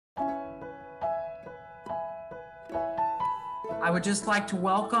I would just like to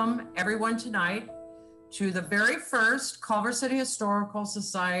welcome everyone tonight to the very first Culver City Historical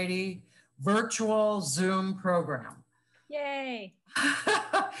Society virtual Zoom program. Yay.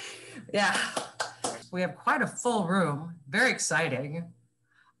 Yeah, we have quite a full room, very exciting.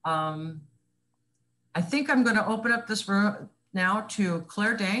 I think I'm going to open up this room now to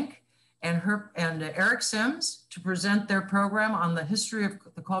Claire Dank and Eric Sims to present their program on the history of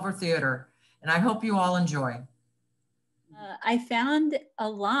the Culver Theatre. And I hope you all enjoy. I found a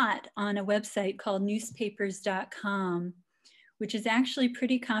lot on a website called newspapers.com, which is actually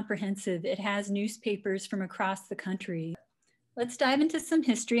pretty comprehensive. It has newspapers from across the country. Let's dive into some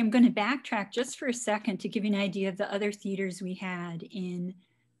history. I'm going to backtrack just for a second to give you an idea of the other theaters we had in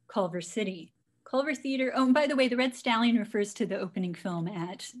Culver City. Culver Theatre, oh, and by the way, the Red Stallion refers to the opening film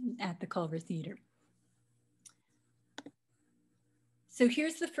at the Culver Theatre. So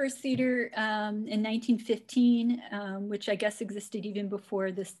here's the first theater in 1915, which I guess existed even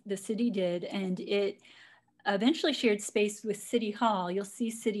before the city did, and it eventually shared space with City Hall. You'll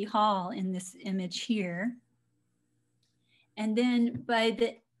see City Hall in this image here. And then by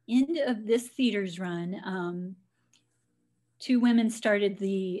the end of this theater's run, two women started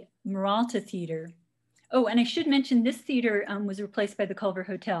the Miralta Theater. Oh, and I should mention this theater was replaced by the Culver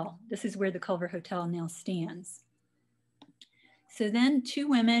Hotel. This is where the Culver Hotel now stands. So then two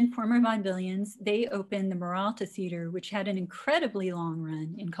women, former vaudevillians, they opened the Miralta Theater, which had an incredibly long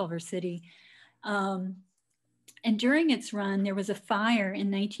run in Culver City. And during its run, there was a fire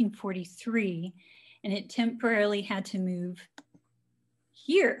in 1943, and it temporarily had to move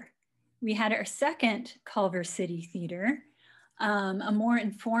here. We had our second Culver City Theater, a more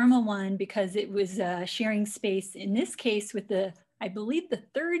informal one because it was sharing space, in this case, with I believe the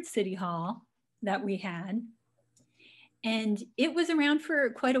third City Hall that we had. And it was around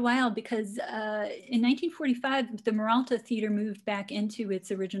for quite a while because in 1945, the Miralta Theater moved back into its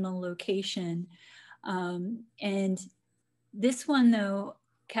original location. And this one, though,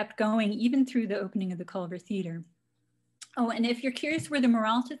 kept going even through the opening of the Culver Theater. Oh, and if you're curious where the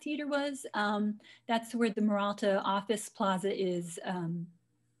Miralta Theater was, that's where the Miralta Office Plaza is,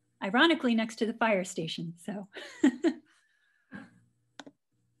 ironically, next to the fire station. So.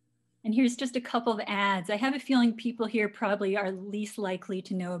 And here's just a couple of ads. I have a feeling people here probably are least likely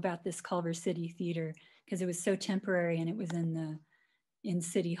to know about this Culver City Theater because it was so temporary and it was in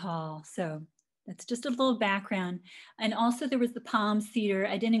City Hall. So that's just a little background. And also there was the Palms Theater.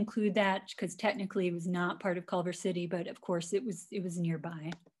 I didn't include that because technically it was not part of Culver City, but of course it was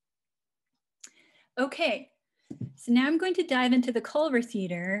nearby. Okay, so now I'm going to dive into the Culver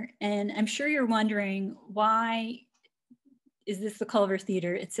Theater, and I'm sure you're wondering, why is this the Culver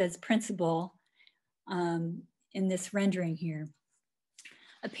Theater? It says principal in this rendering here.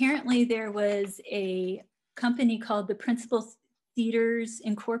 Apparently there was a company called the Principal Theaters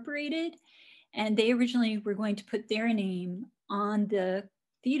Incorporated, and they originally were going to put their name on the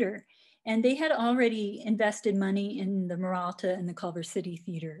theater. And they had already invested money in the Miralta and the Culver City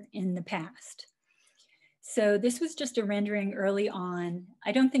Theater in the past. So this was just a rendering early on.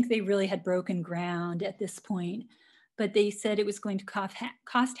 I don't think they really had broken ground at this point, but they said it was going to cost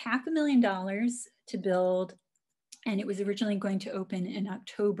 $500,000 to build, and it was originally going to open in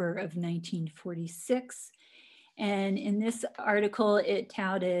October of 1946. And in this article, it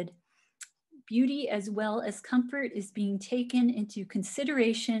touted, beauty as well as comfort is being taken into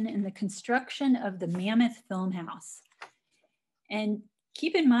consideration in the construction of the Mammoth Film House. And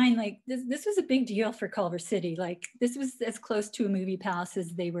keep in mind, like this was a big deal for Culver City. Like this was as close to a movie palace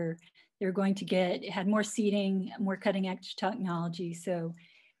as they were going to get. It had more seating, more cutting edge technology. So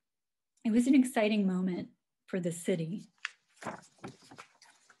it was an exciting moment for the city.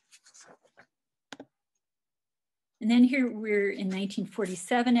 And then here we're in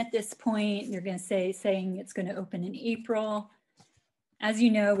 1947 at this point. They're going to saying it's going to open in April. As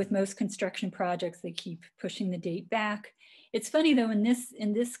you know, with most construction projects, they keep pushing the date back. It's funny though, in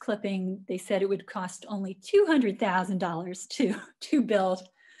this clipping, they said it would cost only $200,000 to build.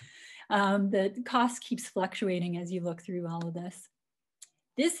 The cost keeps fluctuating as you look through all of this.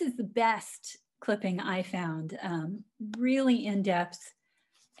 This is the best clipping I found, really in depth.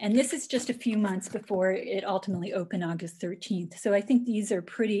 And this is just a few months before it ultimately opened August 13th. So I think these are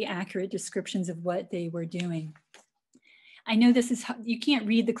pretty accurate descriptions of what they were doing. I know this is, you can't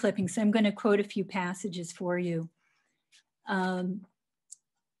read the clipping, so I'm going to quote a few passages for you.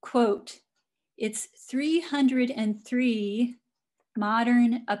 Quote, it's 303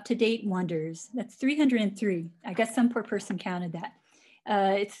 modern up-to-date wonders. That's 303. I guess some poor person counted that.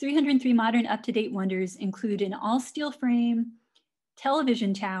 It's 303 modern up-to-date wonders include an all-steel frame,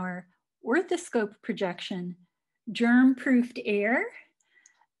 television tower, orthoscope projection, germ-proofed air,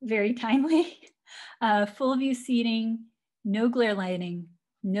 very timely, full view seating, no glare lighting,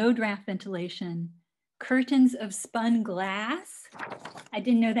 no draft ventilation, curtains of spun glass. I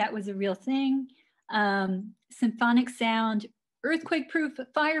didn't know that was a real thing. Symphonic sound, earthquake-proof,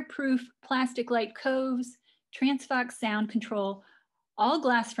 fireproof, plastic light coves, Transfox sound control, all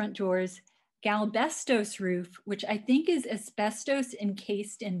glass front doors, galbestos roof, which I think is asbestos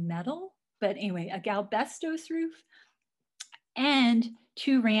encased in metal, but anyway, a galbestos roof, and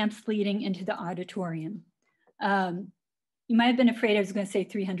 2 ramps leading into the auditorium. You might have been afraid I was going to say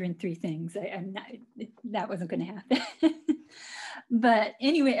 303 things. I'm not, that wasn't going to happen. But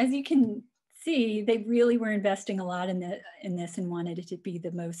anyway, as you can see, they really were investing a lot in this and wanted it to be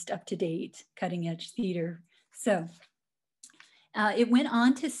the most up-to-date, cutting-edge theater. So it went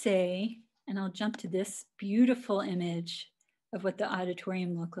on to say, and I'll jump to this beautiful image of what the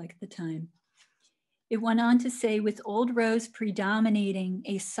auditorium looked like at the time. It went on to say, with old rose predominating,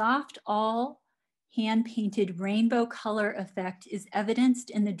 a soft, all hand-painted rainbow color effect is evidenced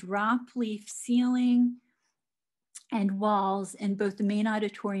in the drop leaf ceiling and walls in both the main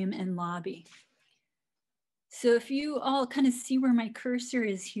auditorium and lobby. So if you all kind of see where my cursor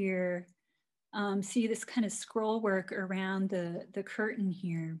is here, see this kind of scroll work around the curtain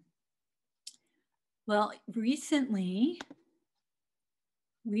here. Well, recently,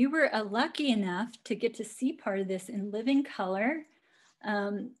 we were lucky enough to get to see part of this in living color.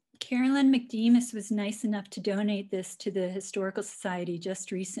 Carolyn McDemus was nice enough to donate this to the Historical Society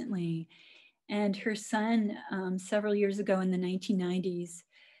just recently. And her son, several years ago in the 1990s,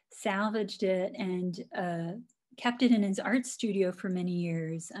 salvaged it and kept it in his art studio for many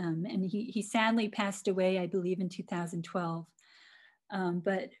years. And he sadly passed away, I believe, in 2012.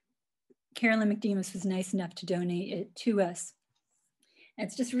 But Carolyn McDemus was nice enough to donate it to us. And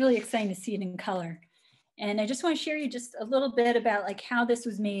it's just really exciting to see it in color. And I just want to share you just a little bit about like how this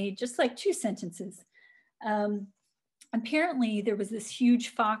was made, just like 2 sentences. Apparently there was this huge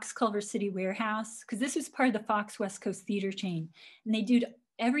Fox Culver City warehouse, because this was part of the Fox West Coast Theater chain. And they did,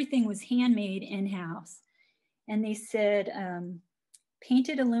 everything was handmade in-house. And they said,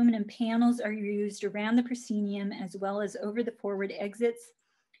 painted aluminum panels are used around the proscenium as well as over the forward exits.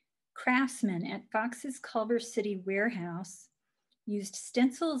 Craftsmen at Fox's Culver City warehouse used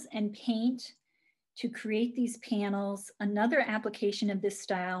stencils and paint to create these panels. Another application of this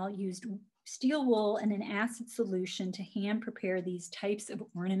style used steel wool and an acid solution to hand prepare these types of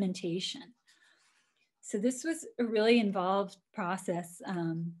ornamentation. So this was a really involved process.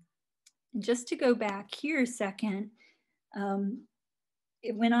 And just to go back here a second,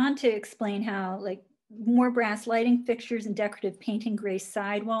 it went on to explain how like more brass lighting fixtures and decorative painting grace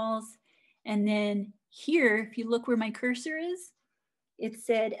sidewalls. And then here, if you look where my cursor is, it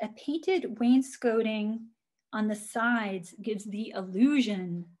said a painted wainscoting on the sides gives the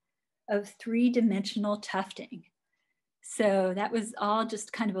illusion of 3-dimensional tufting. So that was all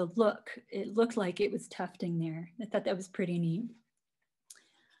just kind of a look. It looked like it was tufting there. I thought that was pretty neat.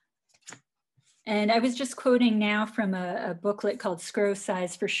 And I was just quoting now from a booklet called Scroll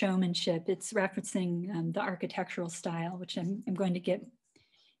Size for Showmanship. It's referencing the architectural style, which I'm going to get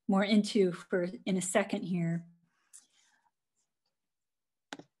more into in a second here.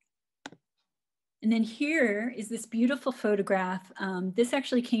 And then here is this beautiful photograph. This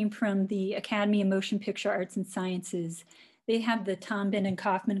actually came from the Academy of Motion Picture Arts and Sciences. They have the Tom Ben and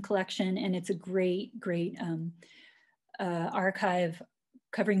Kaufman collection, and it's a great, great archive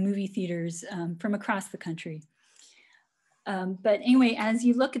covering movie theaters from across the country. But anyway, as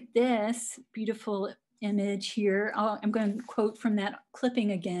you look at this beautiful image here, I'm going to quote from that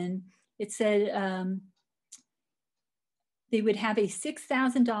clipping again. It said, they would have a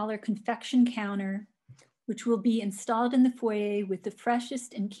 $6,000 confection counter, which will be installed in the foyer with the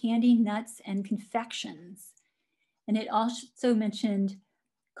freshest and candy, nuts, and confections. And it also mentioned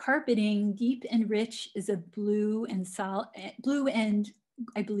carpeting, deep and rich, is a blue and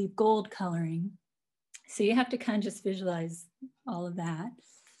I believe gold coloring. So you have to kind of just visualize all of that.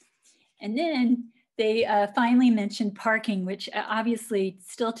 And then they finally mentioned parking, which obviously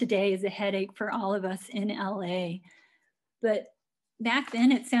still today is a headache for all of us in LA. But back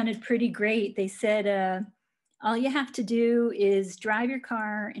then it sounded pretty great. They said, all you have to do is drive your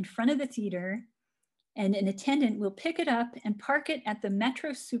car in front of the theater and an attendant will pick it up and park it at the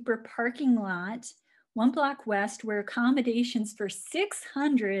Metro Super parking lot, 1 block west, where accommodations for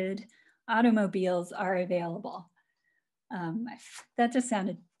 600 automobiles are available. That just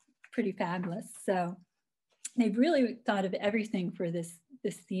sounded pretty fabulous. So they've really thought of everything for this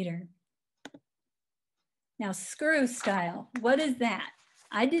theater. Now, Screw style, what is that?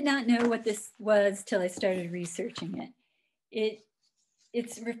 I did not know what this was till I started researching it.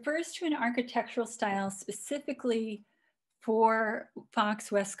 It refers to an architectural style specifically for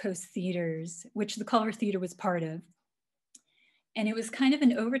Fox West Coast theaters, which the Culver Theatre was part of. And it was kind of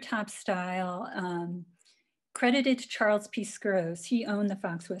an overtop style, credited to Charles P. Scrose. He owned the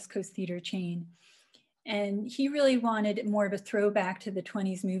Fox West Coast Theatre chain. And he really wanted more of a throwback to the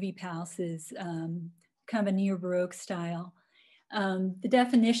 20s movie palaces, kind of a neo-Baroque style. The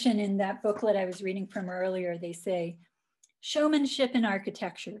definition in that booklet I was reading from earlier, they say, showmanship in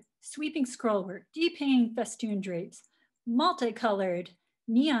architecture, sweeping scrollwork, deep-hanging festoon drapes, multicolored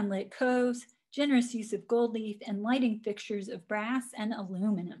neon lit coves, generous use of gold leaf, and lighting fixtures of brass and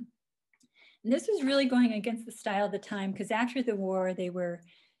aluminum. And this was really going against the style of the time, because after the war, they were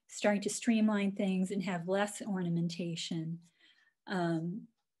starting to streamline things and have less ornamentation.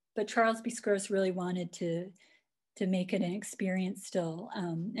 But Charles B. Scrose really wanted to make it an experience still.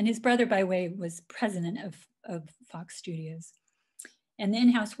 And his brother, by the way, was president of Fox Studios. And the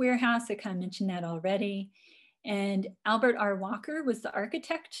in-house warehouse, I kind of mentioned that already. And Albert R. Walker was the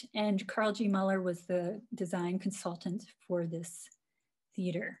architect, and Carl G. Muller was the design consultant for this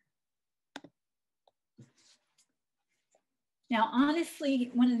theater. Now,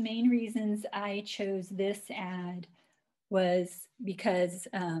 honestly, one of the main reasons I chose this ad was because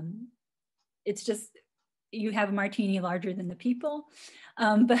it's just, you have a martini larger than the people.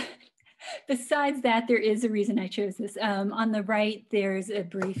 But besides that, there is a reason I chose this. On the right, there's a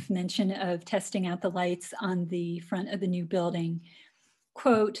brief mention of testing out the lights on the front of the new building.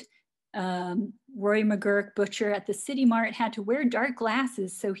 Quote, Roy McGurk, butcher at the City Mart, had to wear dark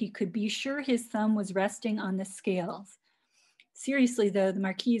glasses so he could be sure his thumb was resting on the scales. Seriously though, the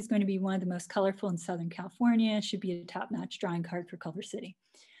marquee is going to be one of the most colorful in Southern California. It should be a top-notch drawing card for Culver City.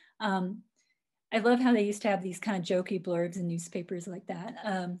 I love how they used to have these kind of jokey blurbs in newspapers like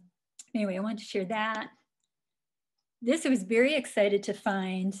that. Anyway, I wanted to share that. This, I was very excited to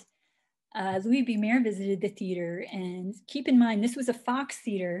find. Louis B. Mayer visited the theater, and keep in mind, this was a Fox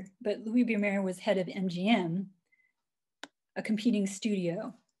theater, but Louis B. Mayer was head of MGM, a competing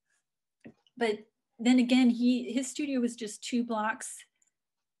studio. But then again, his studio was just 2 blocks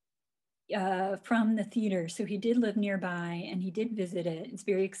from the theater. So he did live nearby and he did visit it. It's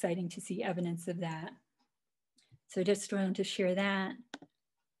very exciting to see evidence of that. So just wanted to share that.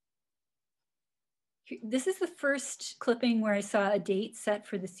 This is the first clipping where I saw a date set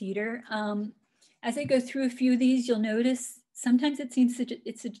for the theater. As I go through a few of these, you'll notice sometimes it seems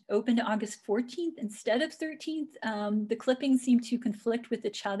it's open to August 14th instead of 13th. The clippings seem to conflict with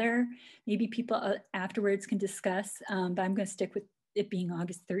each other. Maybe people afterwards can discuss, but I'm going to stick with it being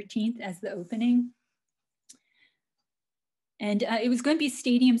August 13th as the opening. And it was going to be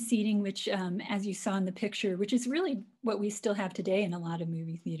stadium seating, which as you saw in the picture, which is really what we still have today in a lot of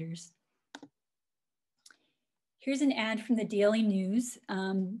movie theaters. Here's an ad from the Daily News.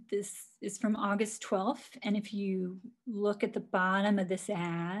 This is from August 12th. And if you look at the bottom of this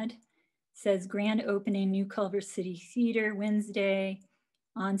ad, it says grand opening, new Culver City Theater, Wednesday,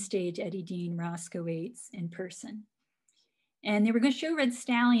 on stage, Eddie Dean, Roscoe Waits in person. And they were going to show Red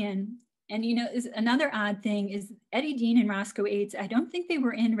Stallion. And you know, another odd thing is Eddie Dean and Roscoe Waits, I don't think they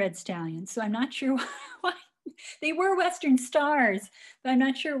were in Red Stallion. So I'm not sure why. They were Western stars, but I'm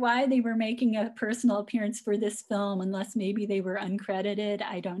not sure why they were making a personal appearance for this film, unless maybe they were uncredited.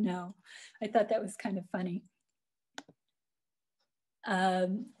 I don't know. I thought that was kind of funny.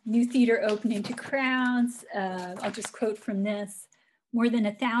 New theater opening to crowds. I'll just quote from this. More than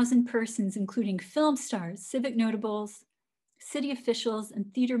 1,000 persons, including film stars, civic notables, city officials,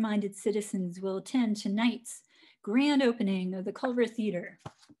 and theater-minded citizens will attend tonight's grand opening of the Culver Theatre.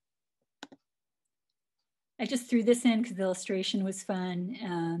 I just threw this in because the illustration was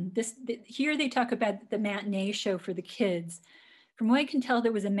fun. Here they talk about the matinee show for the kids. From what I can tell,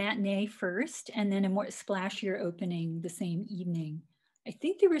 there was a matinee first and then a more splashier opening the same evening. I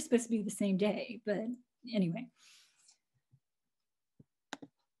think they were supposed to be the same day, but anyway.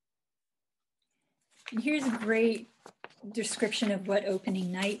 And here's a great description of what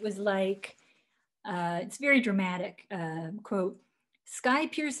opening night was like. It's very dramatic. Quote,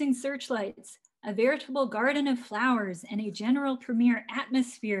 sky-piercing searchlights, a veritable garden of flowers, and a general premiere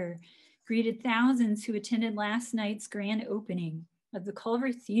atmosphere greeted thousands who attended last night's grand opening of the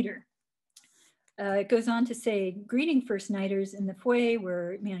Culver Theatre. It goes on to say, greeting first nighters in the foyer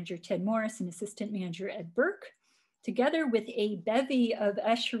were manager Ted Morris and assistant manager Ed Burke, together with a bevy of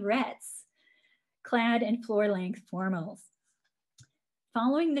usherettes clad in floor-length formals.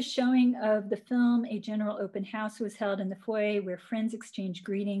 Following the showing of the film, a general open house was held in the foyer where friends exchanged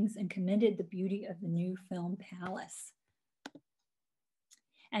greetings and commended the beauty of the new film palace.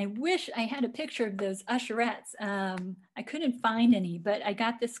 And I wish I had a picture of those usherettes. I couldn't find any, but I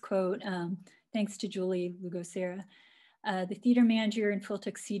got this quote, thanks to Julie Lugosera. The theater manager in full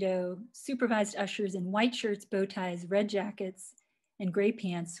tuxedo supervised ushers in white shirts, bow ties, red jackets, and gray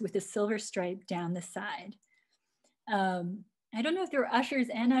pants with a silver stripe down the side. I don't know if there were ushers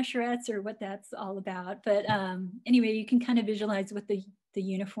and usherettes or what that's all about, but anyway, you can kind of visualize what the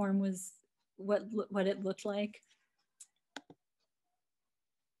uniform was, what it looked like.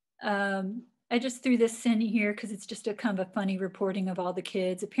 I just threw this in here because it's just a kind of a funny reporting of all the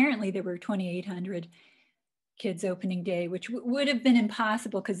kids. Apparently there were 2,800 kids opening day, which would have been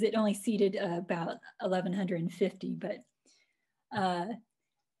impossible because it only seated about 1,150, but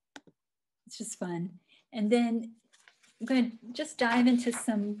it's just fun. And then I'm going to just dive into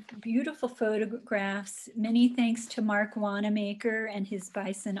some beautiful photographs. Many thanks to Mark Wanamaker and his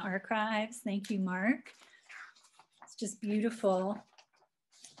Bison Archives. Thank you, Mark. It's just beautiful.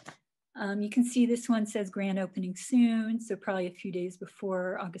 You can see this one says grand opening soon, so probably a few days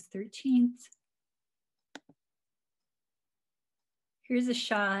before August 13th. Here's a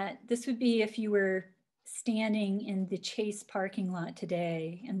shot. This would be if you were standing in the Chase parking lot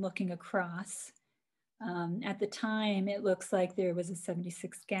today and looking across. At the time, it looks like there was a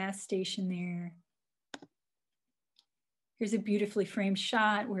 76 gas station there. Here's a beautifully framed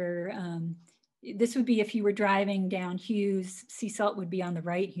shot where this would be if you were driving down Hughes. Sea Salt would be on the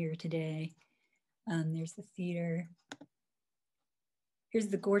right here today. There's the theater. Here's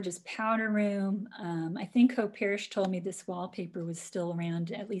the gorgeous powder room. I think Hope Parrish told me this wallpaper was still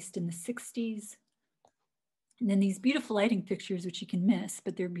around at least in the 60s. And then these beautiful lighting fixtures, which you can miss,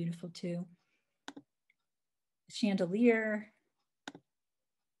 but they're beautiful too. Chandelier.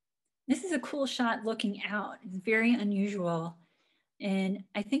 This is a cool shot looking out. It's very unusual. And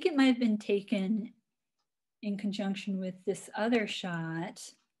I think it might have been taken in conjunction with this other shot.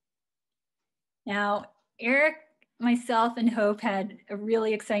 Now, Eric, myself, and Hope had a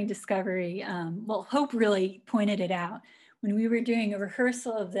really exciting discovery. Well, Hope really pointed it out. When we were doing a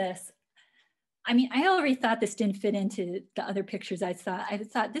rehearsal of this, I mean, I already thought this didn't fit into the other pictures I saw. I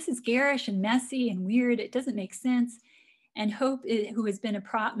thought this is garish and messy and weird. It doesn't make sense. And Hope, who has been a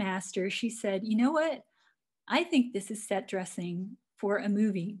prop master, she said, you know what? I think this is set dressing for a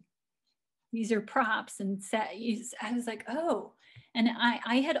movie. These are props and set. I was like, oh. And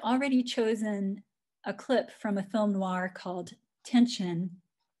I had already chosen a clip from a film noir called Tension,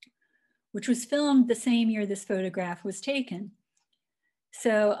 which was filmed the same year this photograph was taken.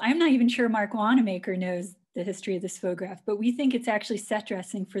 So I'm not even sure Mark Wanamaker knows the history of this photograph, but we think it's actually set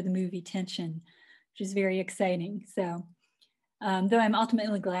dressing for the movie Tension, which is very exciting. So, though I'm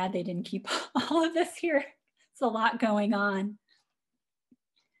ultimately glad they didn't keep all of this here. It's a lot going on.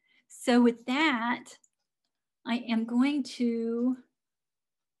 So with that, I am going to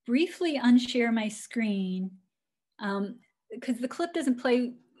briefly unshare my screen because the clip doesn't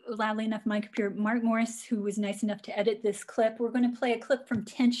play loudly enough on my computer. Mark Morris, who was nice enough to edit this clip, we're going to play a clip from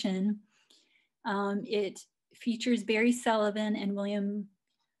Tension. It features Barry Sullivan and William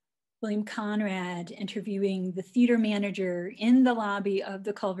Conrad interviewing the theater manager in the lobby of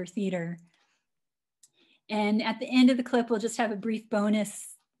the Culver Theatre. And at the end of the clip, we'll just have a brief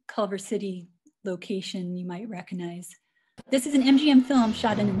bonus Culver City location you might recognize. This is an MGM film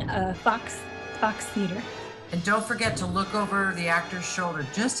shot in a Fox Theater. And don't forget to look over the actor's shoulder.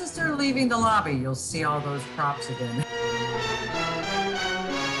 Just as they're leaving the lobby, you'll see all those props again.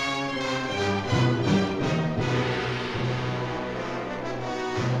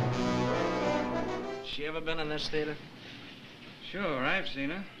 She ever been in this theater? Sure, I've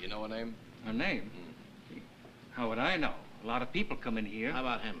seen her. You know her name? Her name? How would I know? A lot of people come in here. How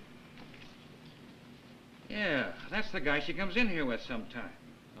about him? Yeah, that's the guy she comes in here with sometime.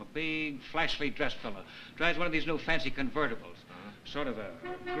 A big, flashily dressed fellow. Drives one of these new fancy convertibles. Sort of a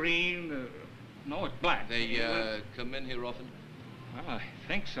green, no, it's black. They come in here often? Well, I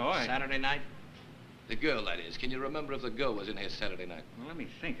think so. Saturday night? The girl, that is. Can you remember if the girl was in here Saturday night? Well, let me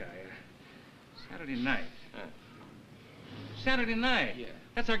think. Saturday night. Saturday night? Yeah.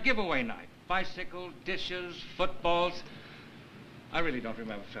 That's our giveaway night. Bicycle, dishes, footballs. I really don't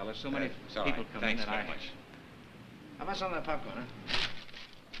remember, fellas. So many people come in that Thanks very much. How about some of that popcorn, huh?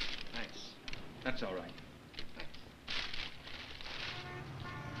 Thanks. That's all right.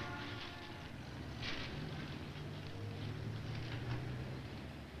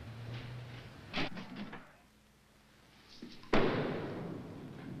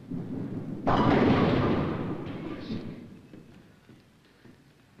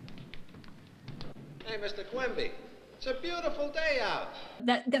 Hey, Mr. Quimby. It's a beautiful day out.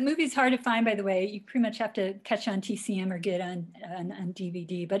 That movie's hard to find, by the way. You pretty much have to catch on TCM or get on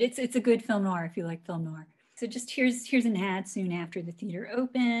DVD, but it's a good film noir if you like film noir. So just here's an ad soon after the theater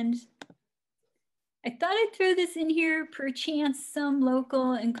opened. I thought I'd throw this in here, perchance some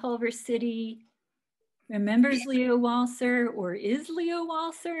local in Culver City remembers Leo Walser or is Leo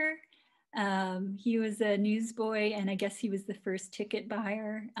Walser. He was a newsboy, and I guess he was the first ticket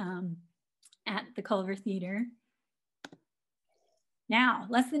buyer at the Culver Theatre. Now,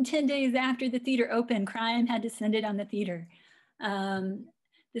 less than 10 days after the theater opened, crime had descended on the theater.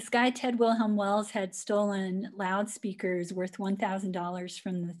 This guy, Ted Wilhelm Wells, had stolen loudspeakers worth $1,000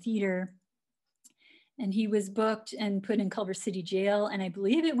 from the theater. And he was booked and put in Culver City jail. And I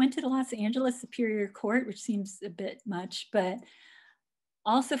believe it went to the Los Angeles Superior Court, which seems a bit much. But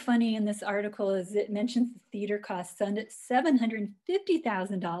also funny in this article is it mentions the theater cost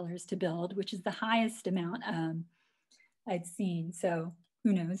 $750,000 to build, which is the highest amount I'd seen. So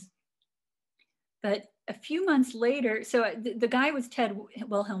who knows? But a few months later, so the guy was Ted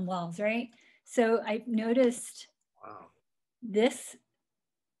Wilhelm Wells, right? So I noticed, wow, this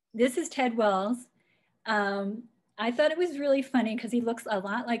is Ted Wells. I thought it was really funny because he looks a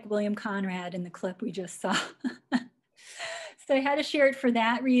lot like William Conrad in the clip we just saw. So I had to share it for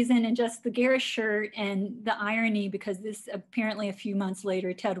that reason, and just the garish shirt and the irony, because this apparently a few months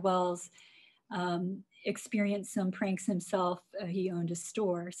later, Ted Wells experienced some pranks himself. He owned a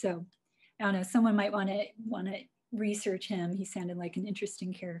store. So I don't know, someone might want to research him. He sounded like an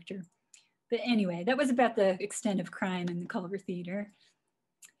interesting character. But anyway, that was about the extent of crime in the Culver Theatre.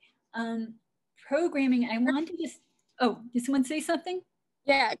 Programming, I wanted to, oh, did someone say something?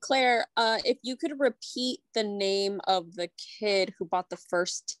 Yeah, Claire, if you could repeat the name of the kid who bought the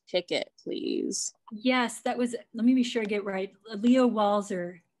first ticket, please. Yes, that was, let me be sure I get it right, Leo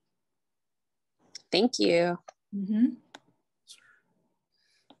Walser. Thank you. Mm-hmm.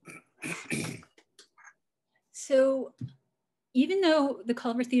 So even though the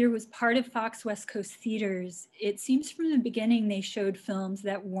Culver Theatre was part of Fox West Coast Theaters, it seems from the beginning they showed films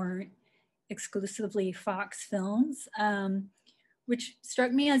that weren't exclusively Fox films, which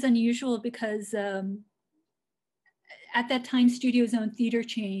struck me as unusual because at that time studios owned theater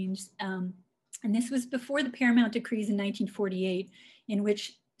chains, and this was before the Paramount decrees in 1948, in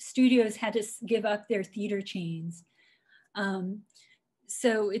which studios had to give up their theater chains.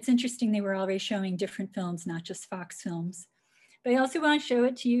 So it's interesting they were already showing different films, not just Fox films. But I also want to show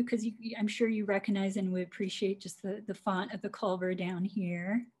it to you because I'm sure you recognize and would appreciate just the font of the Culver down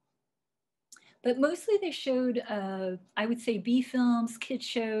here. But mostly they showed, I would say, B films, kid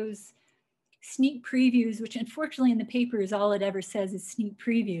shows, sneak previews, which unfortunately in the paper is all it ever says is sneak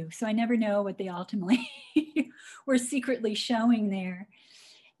preview. So I never know what they ultimately were secretly showing there.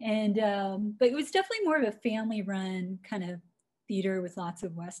 And, but it was definitely more of a family run kind of theater with lots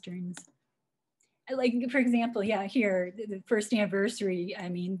of Westerns. Like, for example, yeah, here, the first anniversary, I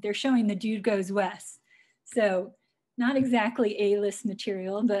mean, they're showing The Dude Goes West. So not exactly A-list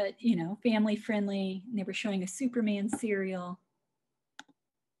material, but, you know, family friendly. And they were showing a Superman serial.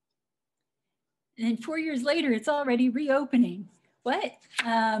 And then 4 years later, it's already reopening. What?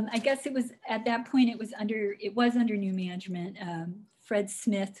 I guess it was, at that point, it was under new management. Fred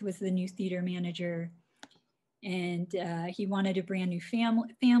Smith was the new theater manager. And he wanted a brand new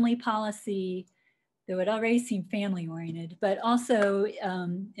family policy, though it already seemed family oriented, but also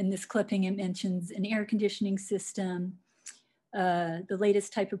in this clipping, it mentions an air conditioning system, the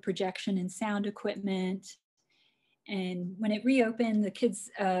latest type of projection and sound equipment. And when it reopened, the kids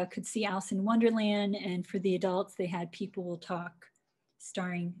could see Alice in Wonderland. And for the adults, they had People Will Talk,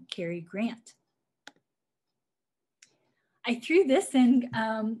 starring Cary Grant. I threw this in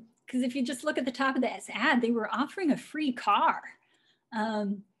because if you just look at the top of this ad, they were offering a free car.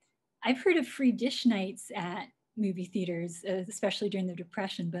 I've heard of free dish nights at movie theaters, especially during the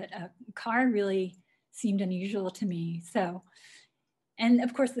Depression, but a car really seemed unusual to me. So, and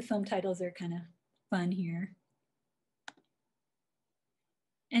of course the film titles are kind of fun here.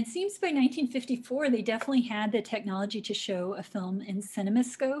 And it seems by 1954, they definitely had the technology to show a film in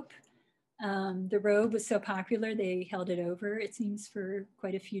CinemaScope. The Robe was so popular, they held it over, it seems, for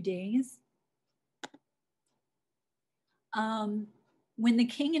quite a few days. When The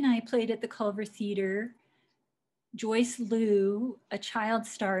King and I played at the Culver Theatre, Joyce Liu, a child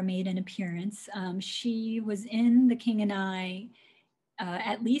star, made an appearance. She was in The King and I,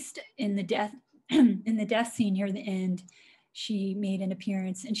 at least in the death scene near the end. She made an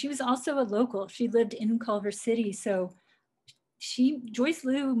appearance, and she was also a local. She lived in Culver City, so Joyce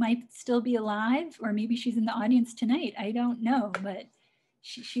Liu might still be alive, or maybe she's in the audience tonight. I don't know, but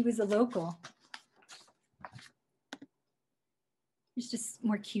she was a local. There's just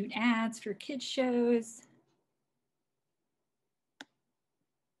more cute ads for kids shows.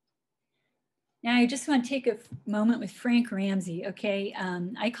 Now I just want to take a moment with Frank Ramsey, okay?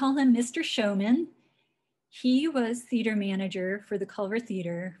 I call him Mr. Showman. He was theater manager for the Culver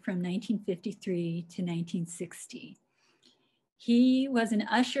Theatre from 1953 to 1960. He was an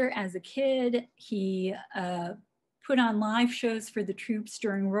usher as a kid. He put on live shows for the troops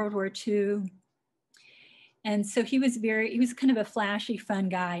during World War II. And so he was kind of a flashy, fun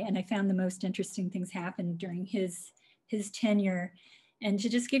guy. And I found the most interesting things happened during his tenure. And to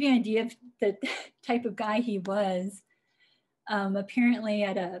just give you an idea of the type of guy he was, apparently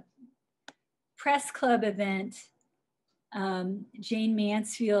at a press club event, Jane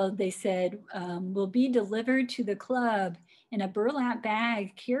Mansfield, they said, will be delivered to the club in a burlap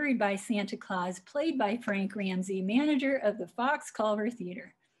bag carried by Santa Claus, played by Frank Ramsey, manager of the Fox Culver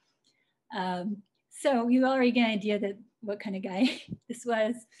Theatre. So you already get an idea that what kind of guy this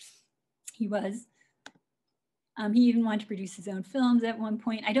was. He was. He even wanted to produce his own films at one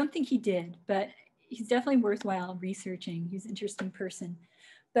point. I don't think he did, but he's definitely worthwhile researching. He's an interesting person.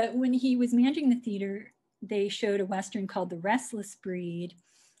 But when he was managing the theater, they showed a Western called The Restless Breed.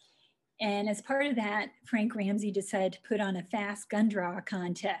 And as part of that, Frank Ramsey decided to put on a fast gun draw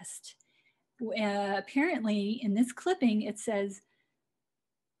contest. Apparently, in this clipping, it says,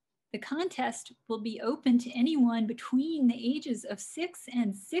 the contest will be open to anyone between the ages of 6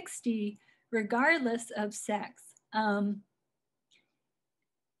 and 60, regardless of sex.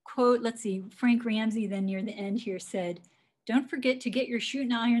 Quote, let's see, Frank Ramsey then near the end here said, don't forget to get your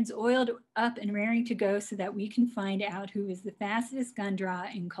shooting irons oiled up and raring to go so that we can find out who is the fastest gun draw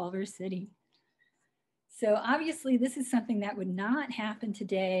in Culver City. So obviously this is something that would not happen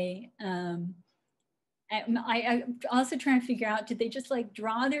today. I also trying to figure out, did they just like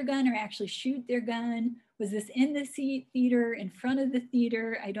draw their gun or actually shoot their gun? Was this in the theater, in front of the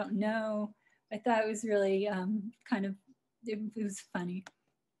theater? I don't know. I thought it was really it was funny.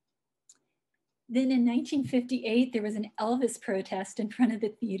 Then in 1958, there was an Elvis protest in front of the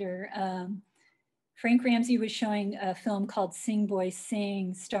theater. Frank Ramsey was showing a film called Sing Boy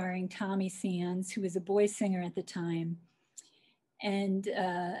Sing, starring Tommy Sands, who was a boy singer at the time. And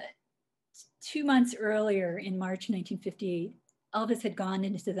 2 months earlier, in March 1958, Elvis had gone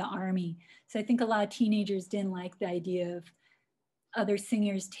into the army. So I think a lot of teenagers didn't like the idea of other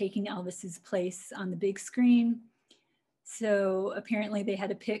singers taking Elvis's place on the big screen. So apparently they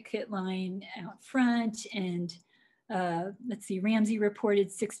had a picket line out front, and let's see, Ramsey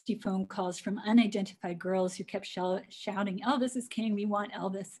reported 60 phone calls from unidentified girls who kept shouting, Elvis is king, we want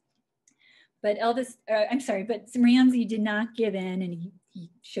Elvis. But but Ramsey did not give in, and he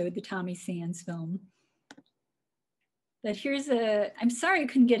showed the Tommy Sands film. But here's I'm sorry I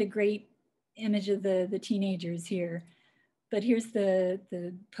couldn't get a great image of the teenagers here, but here's the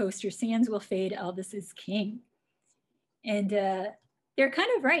poster, Sands will fade, Elvis is king. And they're kind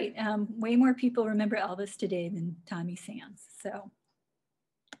of right. Way more people remember Elvis today than Tommy Sands, so.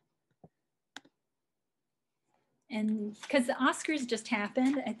 And because the Oscars just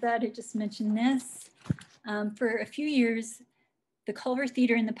happened, I thought I'd just mention this. For a few years, the Culver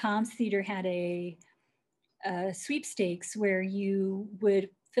Theatre and the Palms Theatre had a sweepstakes where you would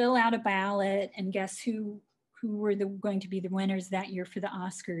fill out a ballot and guess who were going to be the winners that year for the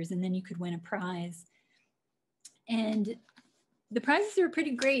Oscars, and then you could win a prize. And the prizes were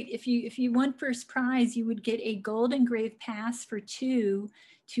pretty great. If you won first prize, you would get a gold engraved pass for 2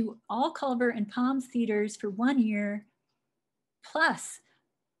 to all Culver and Palms theaters for 1 year, plus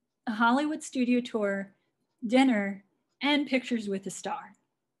a Hollywood studio tour, dinner, and pictures with a star,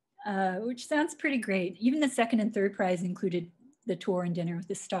 which sounds pretty great. Even the second and third prize included the tour and dinner with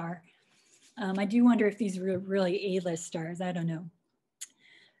a star. I do wonder if these were really A-list stars, I don't know.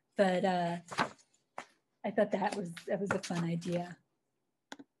 But I thought that was a fun idea.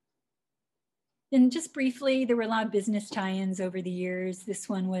 And just briefly, there were a lot of business tie-ins over the years. This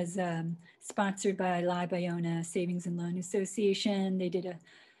one was sponsored by La Bayona Savings and Loan Association. They did a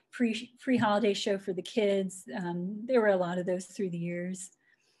free holiday show for the kids. There were a lot of those through the years.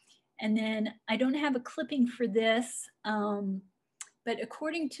 And then I don't have a clipping for this, but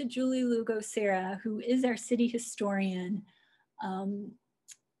according to Julie Lugo-Serra, who is our city historian,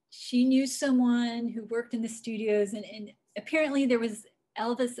 she knew someone who worked in the studios, and apparently there was,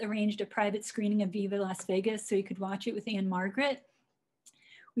 Elvis arranged a private screening of Viva Las Vegas so he could watch it with Anne Margaret.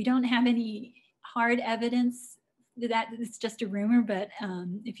 We don't have any hard evidence that it's just a rumor, but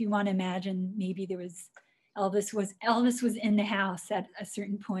if you want to imagine, maybe there was, Elvis was in the house at a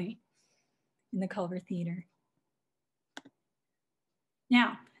certain point in the Culver Theatre.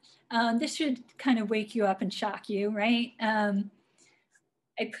 Now, this should kind of wake you up and shock you, right?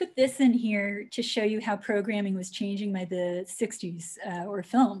 I put this in here to show you how programming was changing by the 60s or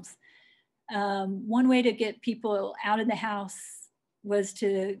films. One way to get people out of the house was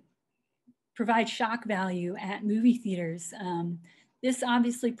to provide shock value at movie theaters. This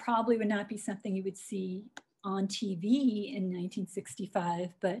obviously probably would not be something you would see on TV in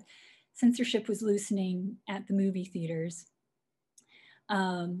 1965, but censorship was loosening at the movie theaters.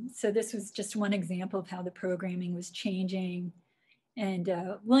 So this was just one example of how the programming was changing. And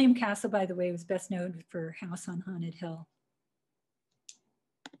William Castle, by the way, was best known for House on Haunted Hill.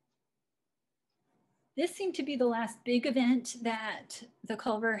 This seemed to be the last big event that the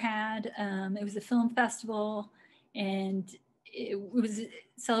Culver had. It was a film festival, and it was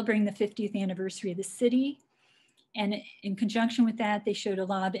celebrating the 50th anniversary of the city. And in conjunction with that, they showed a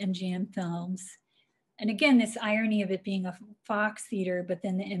lot of MGM films. And again, this irony of it being a Fox theater, but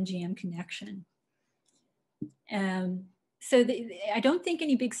then the MGM connection. So I don't think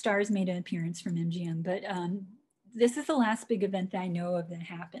any big stars made an appearance from MGM, but this is the last big event that I know of that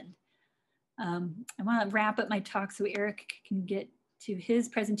happened. I want to wrap up my talk so Eric can get to his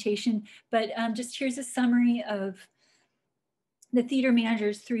presentation, but just here's a summary of the theater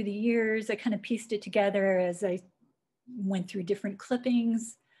managers through the years. I kind of pieced it together as I went through different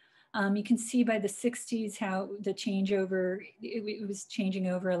clippings. You can see by the 60s how the changeover, it was changing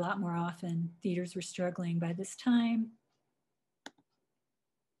over a lot more often. Theaters were struggling by this time.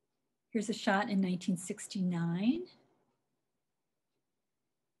 Here's a shot in 1969.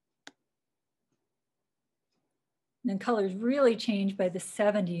 And then colors really changed by the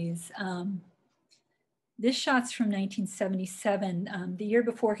 70s. This shot's from 1977. The year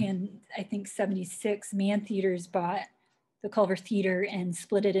beforehand, I think 76, Mann Theaters bought the Culver Theatre and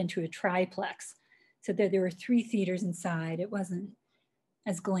split it into a triplex. So that there were 3 theaters inside. It wasn't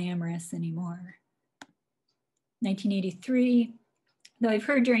as glamorous anymore. 1983, though I've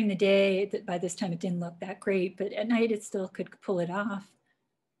heard during the day that by this time it didn't look that great, but at night it still could pull it off.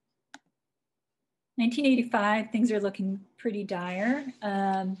 1985, things are looking pretty dire.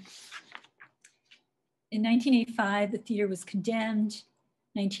 In 1985, the theater was condemned.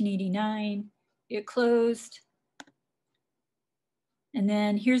 1989, it closed. And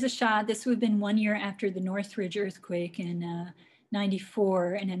then here's a shot. This would have been 1 year after the Northridge earthquake in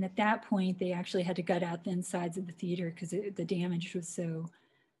 94. And then at that point, they actually had to gut out the insides of the theater because the damage was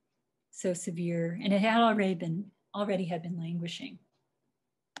so severe. And it had already had been languishing.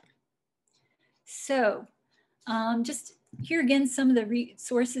 So just here again, some of the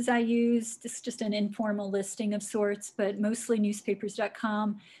resources I used. This is just an informal listing of sorts, but mostly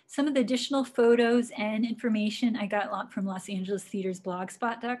newspapers.com. Some of the additional photos and information I got a lot from Los Angeles Theater's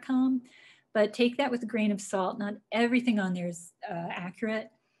blogspot.com, but take that with a grain of salt. Not everything on there is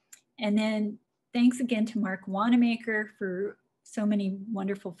accurate. And then thanks again to Mark Wanamaker for so many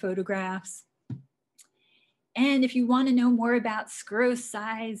wonderful photographs. And if you want to know more about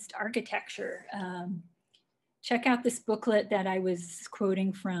Scuro-sized architecture, check out this booklet that I was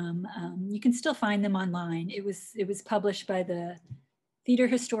quoting from. You can still find them online. It was published by the Theater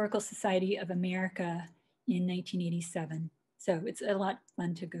Historical Society of America in 1987. So it's a lot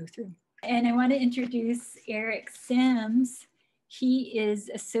fun to go through. And I want to introduce Eric Sims. He is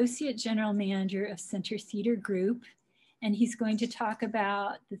Associate General Manager of Center Theater Group, and he's going to talk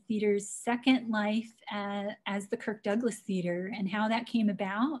about the theater's second life as the Kirk Douglas Theatre and how that came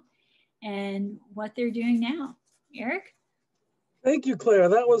about and what they're doing now. Eric? Thank you, Claire.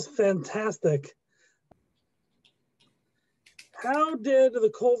 That was fantastic. How did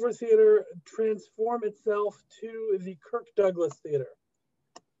the Culver Theatre transform itself to the Kirk Douglas Theatre?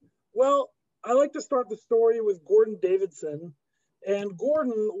 Well, I like to start the story with Gordon Davidson. And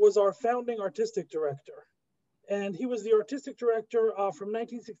Gordon was our founding artistic director. And he was the artistic director from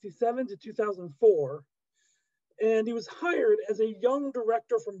 1967 to 2004. And he was hired as a young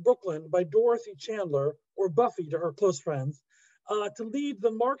director from Brooklyn by Dorothy Chandler, or Buffy to her close friends, to lead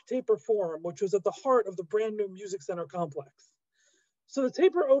the Mark Taper Forum, which was at the heart of the brand new Music Center complex. So the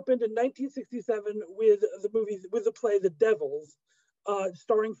Taper opened in 1967 with the play The Devils,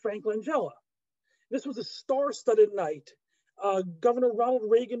 starring Frank Langella. This was a star-studded night. Governor Ronald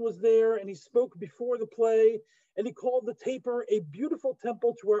Reagan was there, and he spoke before the play, and he called the Taper a beautiful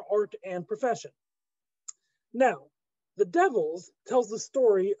temple to our art and profession. Now, The Devils tells the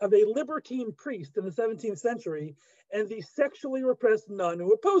story of a libertine priest in the 17th century and the sexually repressed nun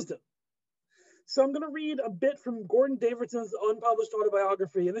who opposed him. So I'm going to read a bit from Gordon Davidson's unpublished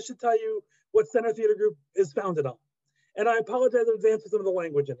autobiography, and this should tell you what Center Theater Group is founded on. And I apologize in advance for some of the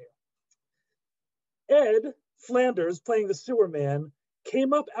language in here. Ed Flanders, playing the sewer man,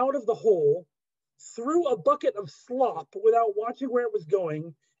 came up out of the hole, threw a bucket of slop without watching where it was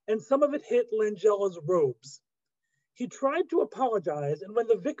going, and some of it hit Langella's robes. He tried to apologize, and when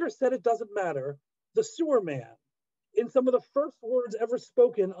the vicar said it doesn't matter, the sewer man, in some of the first words ever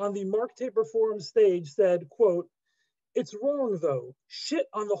spoken on the Mark Taper Forum stage, said, quote, "It's wrong though, shit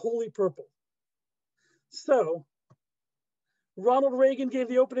on the holy purple." So, Ronald Reagan gave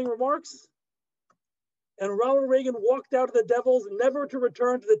the opening remarks, and Ronald Reagan walked out of the Devils never to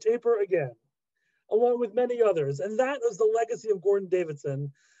return to the Taper again, along with many others. And that is the legacy of Gordon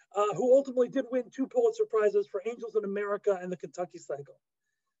Davidson, who ultimately did win 2 Pulitzer Prizes for Angels in America and the Kentucky Cycle.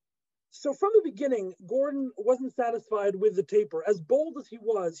 So from the beginning, Gordon wasn't satisfied with the Taper. As bold as he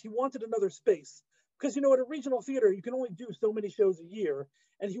was, he wanted another space. Because, you know, at a regional theater, you can only do so many shows a year.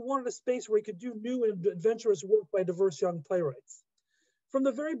 And he wanted a space where he could do new and adventurous work by diverse young playwrights. From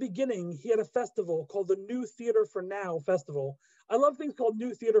the very beginning, he had a festival called the New Theater for Now Festival. I love things called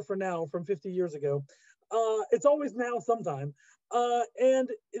New Theater for Now from 50 years ago. It's always now sometime. And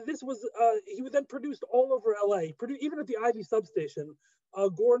this was, he then produced all over LA, even at the Ivy substation.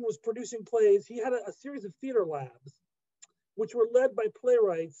 Gordon was producing plays. He had a series of theater labs, which were led by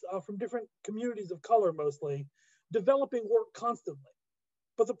playwrights from different communities of color mostly, developing work constantly.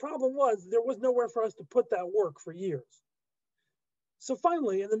 But the problem was there was nowhere for us to put that work for years. So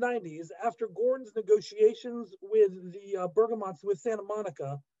finally, in the 90s, after Gordon's negotiations with the Bergamonts, with Santa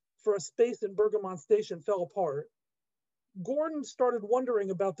Monica for a space in Bergamont Station fell apart, Gordon started wondering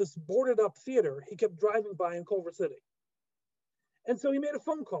about this boarded up theater he kept driving by in Culver City. And so he made a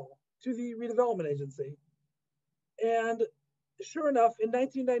phone call to the redevelopment agency. And sure enough, in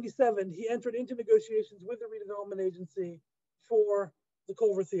 1997, he entered into negotiations with the redevelopment agency for the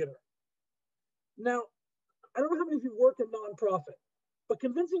Culver Theatre. Now, I don't know how many of you work in nonprofit, but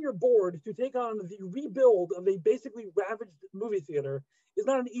convincing your board to take on the rebuild of a basically ravaged movie theater is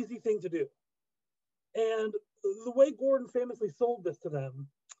not an easy thing to do. And the way Gordon famously sold this to them,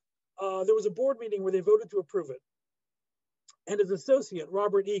 there was a board meeting where they voted to approve it. And his associate,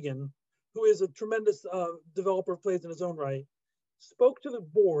 Robert Egan, who is a tremendous developer of plays in his own right, spoke to the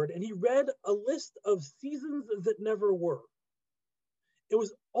board and he read a list of seasons that never were. It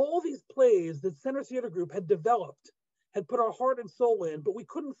was all these plays that Center Theater Group had developed, had put our heart and soul in, but we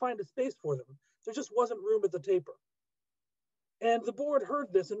couldn't find a space for them. There just wasn't room at the Taper. And the board heard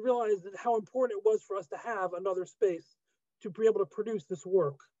this and realized that how important it was for us to have another space to be able to produce this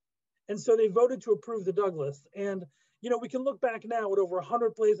work. And so they voted to approve the Douglas. And, you know, we can look back now at over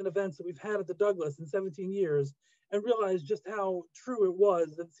 100 plays and events that we've had at the Douglas in 17 years and realize just how true it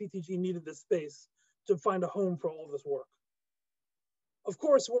was that CTG needed this space to find a home for all of this work. Of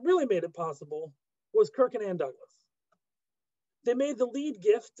course, what really made it possible was Kirk and Ann Douglas. They made the lead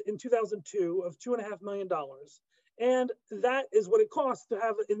gift in 2002 of $2.5 million. And that is what it costs to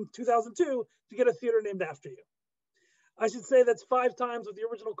have in 2002 to get a theater named after you. I should say that's 5 times what the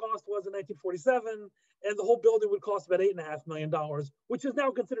original cost was in 1947, and the whole building would cost about $8.5 million, which is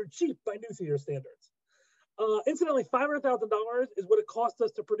now considered cheap by new theater standards. Incidentally, $500,000 is what it costs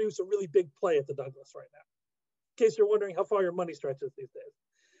us to produce a really big play at the Douglas right now, in case you're wondering how far your money stretches these days.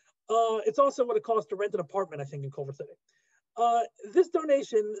 It's also what it costs to rent an apartment, I think, in Culver City. This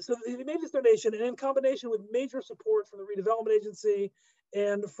donation, so they made this donation, and in combination with major support from the redevelopment agency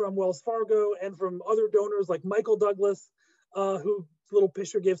and from Wells Fargo and from other donors like Michael Douglas, who little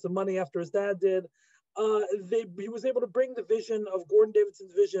Pisher gave some money after his dad did, he was able to bring the vision of Gordon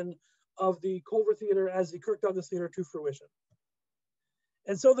Davidson's vision of the Culver Theater as the Kirk Douglas Theater to fruition.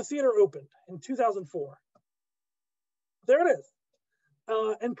 And so the theater opened in 2004. There it is.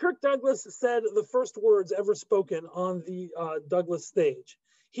 And Kirk Douglas said the first words ever spoken on the Douglas stage.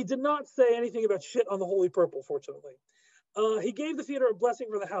 He did not say anything about shit on the holy purple, fortunately. He gave the theater a blessing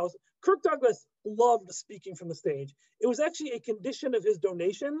for the house. Kirk Douglas loved speaking from the stage. It was actually a condition of his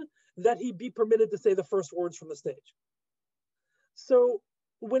donation that he be permitted to say the first words from the stage. So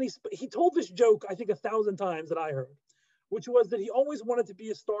when he told this joke, I think 1,000 times that I heard, which was that he always wanted to be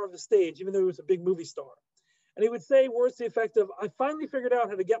a star of the stage, even though he was a big movie star. And he would say words to the effect of, I finally figured out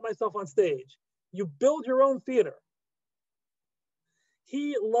how to get myself on stage. You build your own theater.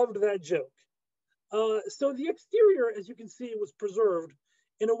 He loved that joke. So the exterior, as you can see, was preserved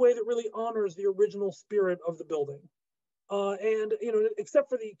in a way that really honors the original spirit of the building. And, you know, except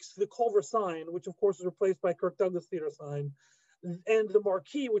for the Culver sign, which of course was replaced by Kirk Douglas Theatre sign, and the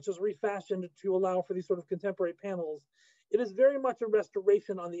marquee, which was refashioned to allow for these sort of contemporary panels, it is very much a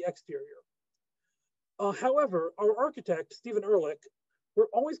restoration on the exterior. However, our architect, Stephen Ehrlich,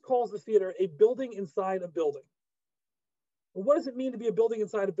 always calls the theater a building inside a building. Well, what does it mean to be a building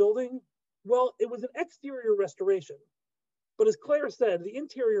inside a building? Well, it was an exterior restoration, but as Claire said, the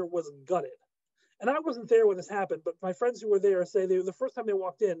interior was gutted. And I wasn't there when this happened, but my friends who were there say the first time they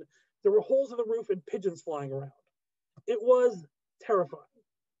walked in, there were holes in the roof and pigeons flying around. It was terrifying.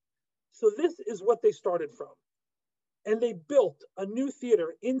 So this is what they started from. And they built a new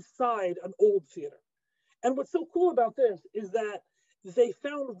theater inside an old theater. And what's so cool about this is that they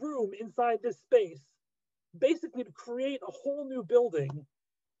found room inside this space basically to create a whole new building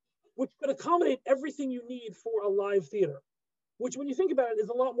which could accommodate everything you need for a live theater, which when you think about it is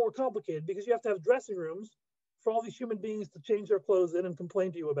a lot more complicated because you have to have dressing rooms for all these human beings to change their clothes in and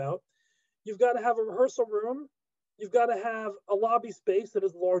complain to you about. You've got to have a rehearsal room. You've got to have a lobby space that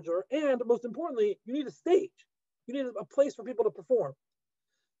is larger. And most importantly, you need a stage. You need a place for people to perform.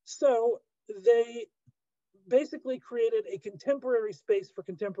 So they basically created a contemporary space for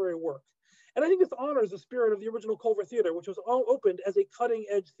contemporary work. And I think this honors the spirit of the original Culver Theatre, which was all opened as a cutting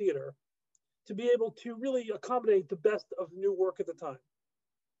edge theater to be able to really accommodate the best of new work at the time.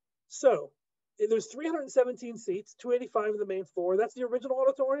 So there's 317 seats, 285 in the main floor. That's the original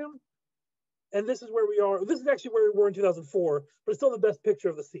auditorium. And this is where we are. This is actually where we were in 2004, but it's still the best picture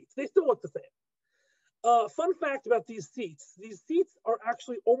of the seats. They still look the same. Fun fact about these seats are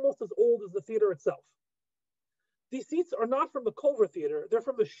actually almost as old as the theater itself. These seats are not from the Culver Theatre, they're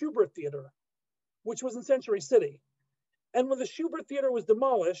from the Schubert Theatre, which was in Century City. And when the Schubert Theatre was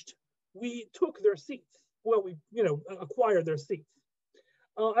demolished, we took their seats. Well, we acquired their seats.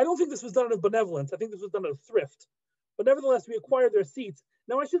 I don't think this was done out of benevolence. I think this was done out of thrift. But nevertheless, we acquired their seats.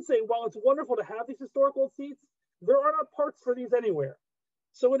 Now, I should say, while it's wonderful to have these historical seats, there are not parts for these anywhere.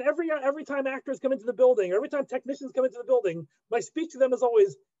 So when every time actors come into the building, or every time technicians come into the building, my speech to them is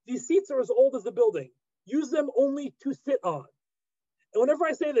always, these seats are as old as the building. Use them only to sit on. And whenever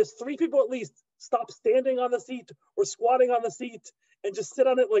I say this, 3 people at least stop standing on the seat or squatting on the seat and just sit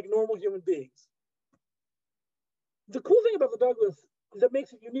on it like normal human beings. The cool thing about the Douglas that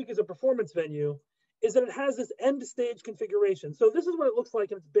makes it unique as a performance venue is that it has this end stage configuration. So this is what it looks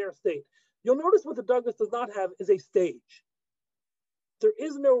like in its bare state. You'll notice what the Douglas does not have is a stage. There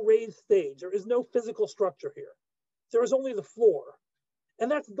is no raised stage. There is no physical structure here. There is only the floor. And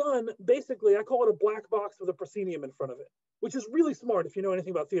that's done, basically, I call it a black box with a proscenium in front of it, which is really smart if you know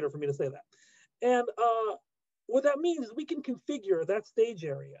anything about theater for me to say that. And what that means is we can configure that stage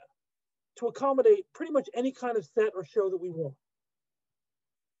area to accommodate pretty much any kind of set or show that we want.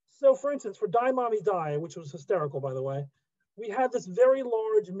 So for instance, for Die Mommy Die, which was hysterical, by the way, we had this very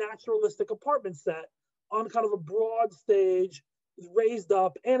large naturalistic apartment set on kind of a broad stage, raised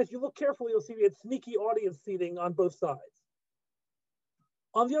up. And if you look carefully, you'll see we had sneaky audience seating on both sides.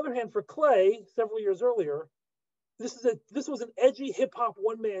 On the other hand, for Clay, several years earlier, this was an edgy hip hop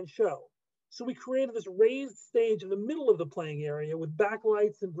one-man show. So we created this raised stage in the middle of the playing area with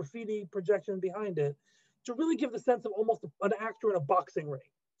backlights and graffiti projection behind it to really give the sense of almost an actor in a boxing ring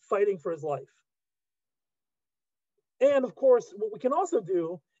fighting for his life. And of course, what we can also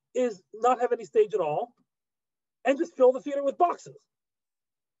do is not have any stage at all and just fill the theater with boxes.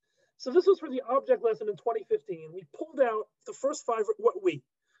 So this was for the object lesson in 2015. We pulled out the first 5,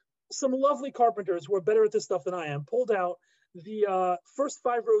 some lovely carpenters who are better at this stuff than I am, pulled out the first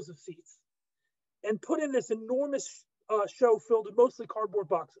 5 rows of seats and put in this enormous show filled with mostly cardboard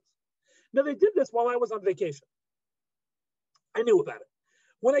boxes. Now they did this while I was on vacation. I knew about it.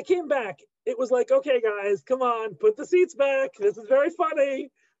 When I came back, it was like, okay guys, come on, put the seats back. This is very funny.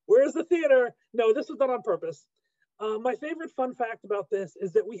 Where's the theater? No, this was done on purpose. My favorite fun fact about this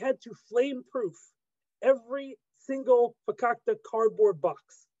is that we had to flame-proof every single fakakta cardboard box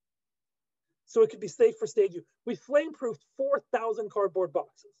so it could be safe for stage use. We flame-proofed 4,000 cardboard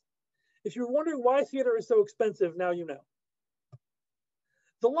boxes. If you're wondering why theater is so expensive, now you know.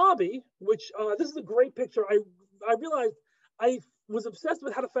 The lobby, which this is a great picture. I realized I was obsessed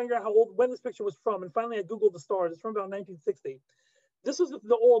with how to figure out when this picture was from, and finally I Googled the stars. It's from about 1960. This was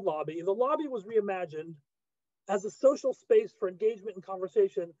the old lobby. The lobby was reimagined as a social space for engagement and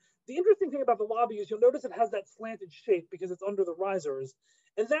conversation. The interesting thing about the lobby is you'll notice it has that slanted shape because it's under the risers.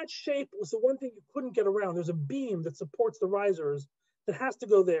 And that shape was the one thing you couldn't get around. There's a beam that supports the risers that has to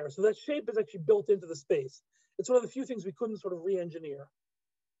go there. So that shape is actually built into the space. It's one of the few things we couldn't sort of re-engineer.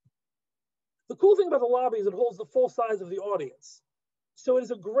 The cool thing about the lobby is it holds the full size of the audience. So it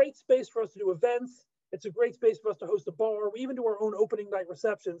is a great space for us to do events. It's a great space for us to host a bar. We even do our own opening night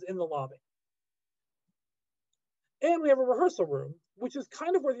receptions in the lobby. And we have a rehearsal room, which is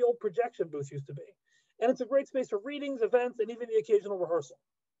kind of where the old projection booth used to be. And it's a great space for readings, events, and even the occasional rehearsal.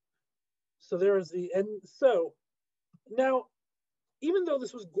 So so now, even though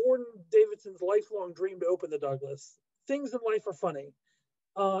this was Gordon Davidson's lifelong dream to open the Douglas, things in life are funny.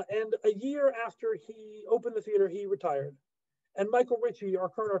 And a year after he opened the theater, he retired. And Michael Ritchie, our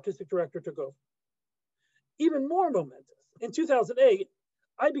current artistic director, took over. Even more momentous, in 2008,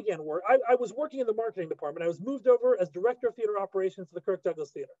 I began work. I was working in the marketing department. I was moved over as director of theater operations to the Kirk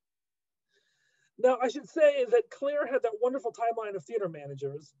Douglas Theatre. Now, I should say that Claire had that wonderful timeline of theater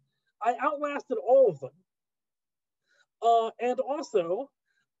managers. I outlasted all of them. And also,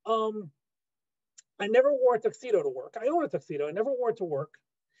 I never wore a tuxedo to work. I own a tuxedo. I never wore it to work.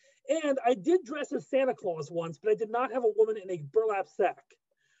 And I did dress as Santa Claus once, but I did not have a woman in a burlap sack.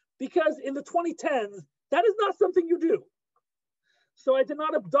 Because in the 2010s, that is not something you do. So I did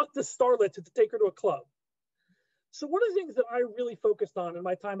not abduct a starlet to take her to a club. So one of the things that I really focused on in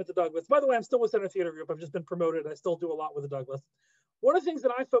my time at the Douglas, by the way, I'm still with Center Theater Group. I've just been promoted. I still do a lot with the Douglas. One of the things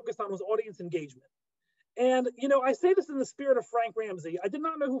that I focused on was audience engagement. And, you know, I say this in the spirit of Frank Ramsey. I did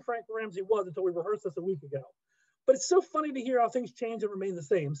not know who Frank Ramsey was until we rehearsed this a week ago. But it's so funny to hear how things change and remain the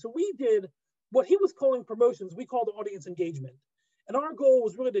same. So we did what he was calling promotions, we called audience engagement. And our goal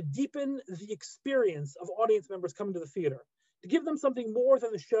was really to deepen the experience of audience members coming to the theater, to give them something more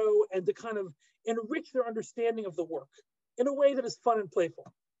than the show and to kind of enrich their understanding of the work in a way that is fun and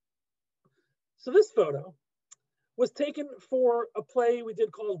playful. So this photo was taken for a play we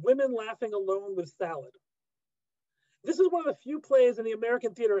did called Women Laughing Alone with Salad. This is one of the few plays in the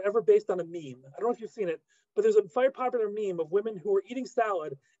American theater ever based on a meme. I don't know if you've seen it, but there's a very popular meme of women who are eating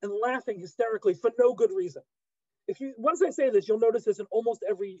salad and laughing hysterically for no good reason. Once I say this, you'll notice this in almost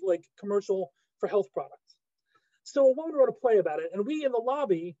every commercial for health products. So a woman wrote a play about it, and we in the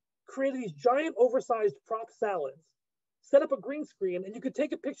lobby created these giant oversized prop salads, set up a green screen, and you could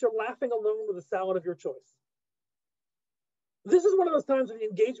take a picture laughing alone with a salad of your choice. This is one of those times when the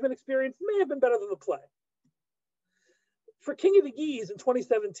engagement experience may have been better than the play. For King of the Geese in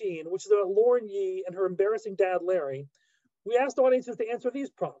 2017, which is about Lauren Yee and her embarrassing dad, Larry, we asked audiences to answer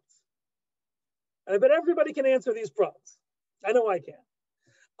these prompts. And I bet everybody can answer these prompts. I know I can.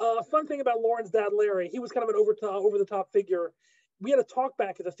 Fun thing about Lauren's dad, Larry, he was kind of an over-the-top figure. We had a talk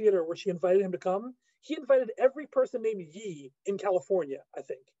back at the theater where she invited him to come. He invited every person named Yee in California, I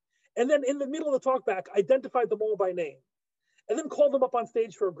think. And then in the middle of the talk back, identified them all by name. And then called them up on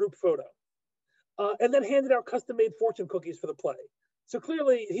stage for a group photo. And then handed out custom-made fortune cookies for the play. So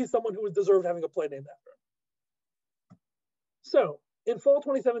clearly, he's someone who would deserve having a play named after him. So in fall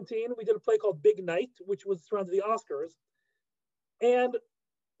 2017, we did a play called Big Night, which was surrounded the Oscars. And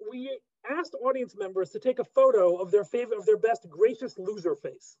we asked audience members to take a photo of their best gracious loser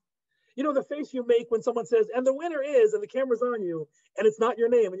face. You know, the face you make when someone says, and the winner is, and the camera's on you, and it's not your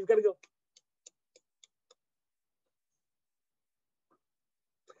name, and you've got to go.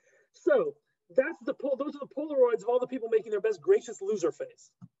 So those are the Polaroids of all the people making their best gracious loser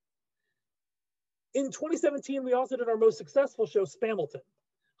face. In 2017, we also did our most successful show, Spamilton.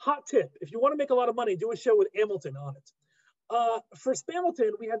 Hot tip, if you want to make a lot of money, do a show with Hamilton on it. For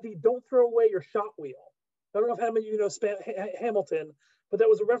Spamilton, we had the Don't Throw Away Your Shot Wheel. I don't know if how many of you know Hamilton, but that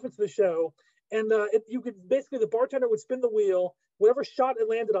was a reference to the show. And basically the bartender would spin the wheel, whatever shot it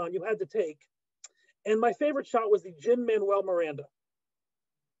landed on, you had to take. And my favorite shot was the Lin-Manuel Miranda.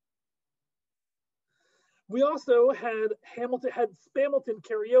 We also had Spamilton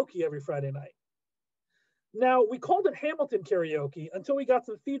karaoke every Friday night. Now, we called it Hamilton karaoke until we got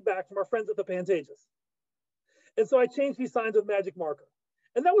some feedback from our friends at the Pantages. And so I changed these signs with magic marker.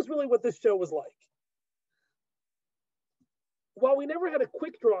 And that was really what this show was like. While we never had a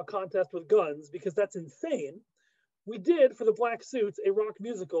quick draw contest with guns, because that's insane, we did, for the Black Suits, a rock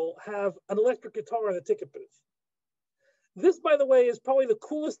musical, have an electric guitar in the ticket booth. This, by the way, is probably the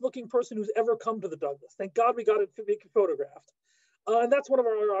coolest looking person who's ever come to the Douglas. Thank God we got it photographed. And that's one of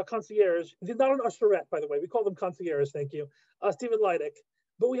our concierge. Not an usherette, by the way. We call them concierge, thank you. Stephen Leidick.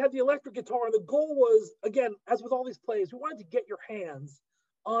 But we had the electric guitar, and the goal was, again, as with all these plays, we wanted to get your hands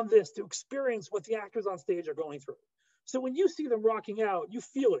on this to experience what the actors on stage are going through. So when you see them rocking out, you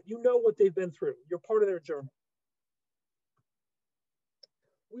feel it. You know what they've been through. You're part of their journey.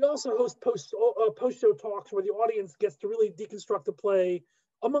 We also host post-show talks where the audience gets to really deconstruct the play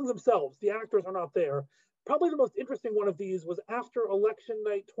among themselves. The actors are not there. Probably the most interesting one of these was after election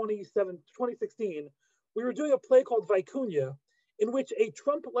night 2016. We were doing a play called Vicuña, in which a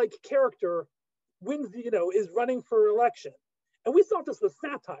Trump-like character is running for election. And we thought this was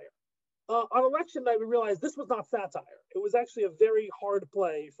satire. On election night, we realized this was not satire. It was actually a very hard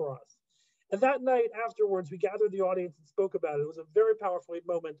play for us. And that night afterwards, we gathered the audience and spoke about it. It was a very powerful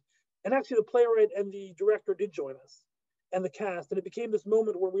moment. And actually the playwright and the director did join us, and the cast. And it became this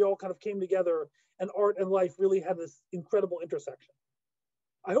moment where we all kind of came together, and art and life really had this incredible intersection.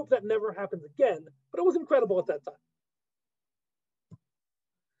 I hope that never happens again, but it was incredible at that time.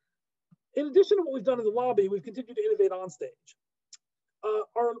 In addition to what we've done in the lobby, we've continued to innovate on stage.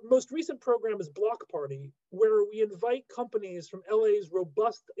 Our most recent program is Block Party, where we invite companies from LA's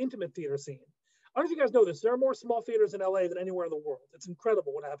robust intimate theater scene. I don't know if you guys know this. There are more small theaters in LA than anywhere in the world. It's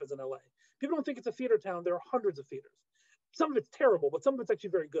incredible what happens in LA. People don't think it's a theater town. There are hundreds of theaters. Some of it's terrible, but some of it's actually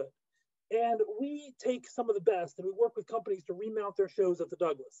very good. And we take some of the best and we work with companies to remount their shows at the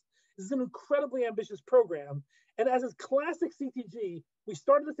Douglas. This is an incredibly ambitious program. And as is classic CTG, we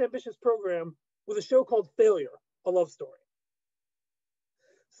started this ambitious program with a show called Failure, a love story.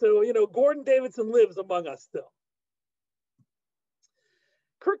 So, you know, Gordon Davidson lives among us still.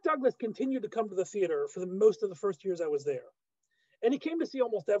 Kirk Douglas continued to come to the theater for most of the first years I was there. And he came to see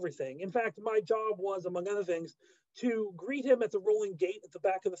almost everything. In fact, my job was, among other things, to greet him at the rolling gate at the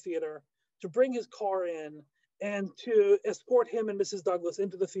back of the theater, to bring his car in, and to escort him and Mrs. Douglas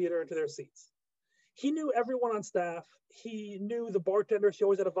into the theater, into their seats. He knew everyone on staff. He knew the bartender. She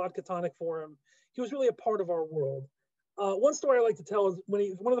always had a vodka tonic for him. He was really a part of our world. One story I like to tell is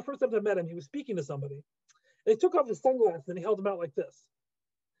one of the first times I met him, he was speaking to somebody. And he took off his sunglasses and he held them out like this.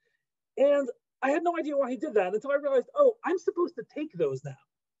 And I had no idea why he did that until I realized, oh, I'm supposed to take those now.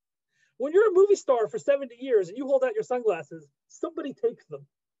 When you're a movie star for 70 years and you hold out your sunglasses, somebody takes them.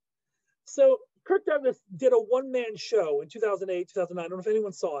 So Kirk Douglas did a one-man show in 2008, 2009. I don't know if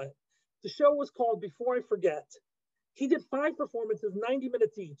anyone saw it. The show was called Before I Forget. He did 5 performances, 90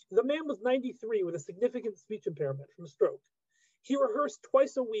 minutes each. The man was 93 with a significant speech impairment from a stroke. He rehearsed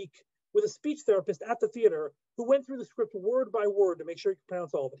twice a week with a speech therapist at the theater who went through the script word by word to make sure he could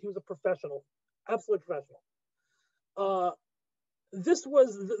pronounce all of it. He was a professional, absolute professional. This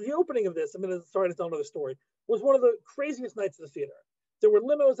was the opening of this. I'm going to start to tell another story. Was one of the craziest nights of the theater. There were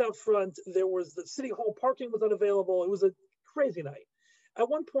limos out front. There was the city hall parking was unavailable. It was a crazy night. At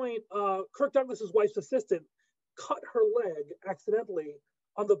one point, Kirk Douglas's wife's assistant cut her leg accidentally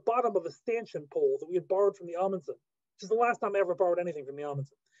on the bottom of a stanchion pole that we had borrowed from the Amundsen, which is the last time I ever borrowed anything from the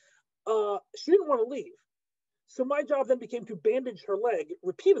Amundsen. She didn't want to leave. So my job then became to bandage her leg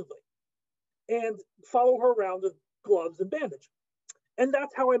repeatedly and follow her around with gloves and bandage. And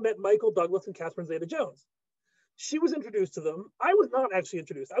that's how I met Michael Douglas and Catherine Zeta-Jones. She was introduced to them. I was not actually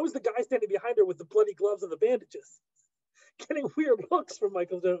introduced. I was the guy standing behind her with the bloody gloves and the bandages, getting weird looks from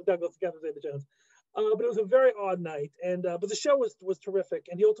Michael Douglas and Catherine Zeta-Jones. But it was a very odd night. And but the show was terrific,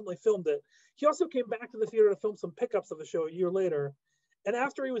 and he ultimately filmed it. He also came back to the theater to film some pickups of the show a year later. And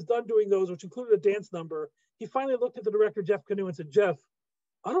after he was done doing those, which included a dance number, he finally looked at the director, Jeff Canoe, and said, "Jeff,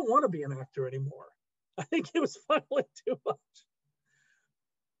 I don't want to be an actor anymore. I think it was finally too much."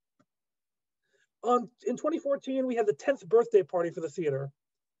 In 2014, we had the 10th birthday party for the theater.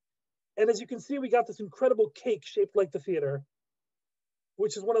 And as you can see, we got this incredible cake shaped like the theater,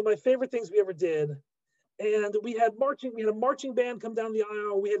 which is one of my favorite things we ever did. And we had a marching band come down the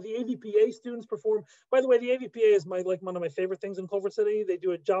aisle. We had the AVPA students perform. By the way, the AVPA is one of my favorite things in Culver City. They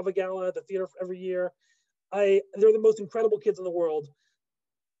do a Java Gala at the theater every year. They're the most incredible kids in the world.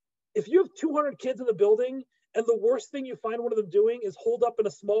 If you have 200 kids in the building and the worst thing you find one of them doing is hold up in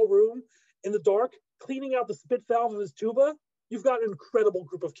a small room in the dark, cleaning out the spit valve of his tuba, you've got an incredible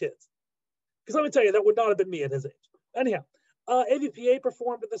group of kids. Because let me tell you, that would not have been me at his age. Anyhow, AVPA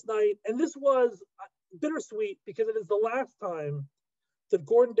performed at this night, and this was bittersweet because it is the last time that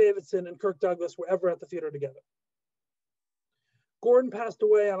Gordon Davidson and Kirk Douglas were ever at the theater together. Gordon passed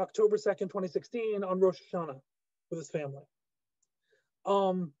away on October 2nd, 2016 on Rosh Hashanah with his family.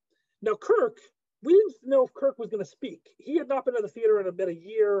 Now Kirk, we didn't know if Kirk was going to speak. He had not been at the theater in about a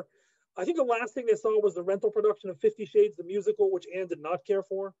year. I think the last thing they saw was the rental production of 50 Shades, the musical, which Anne did not care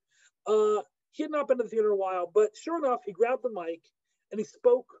for. He had not been to the theater in a while, but sure enough, he grabbed the mic and he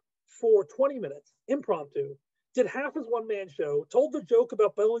spoke for 20 minutes, impromptu, did half his one-man show, told the joke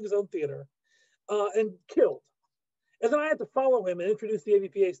about building his own theater, and killed. And then I had to follow him and introduce the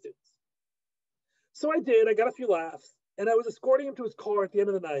AVPA students. So I did, I got a few laughs, and I was escorting him to his car at the end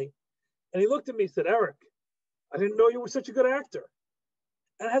of the night, and he looked at me and said, "Eric, I didn't know you were such a good actor."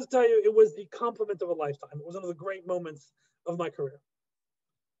 And I have to tell you, it was the compliment of a lifetime. It was one of the great moments of my career.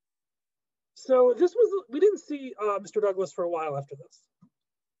 So we didn't see Mr. Douglas for a while after this.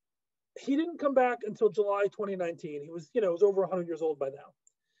 He didn't come back until July 2019. He was, was over 100 years old by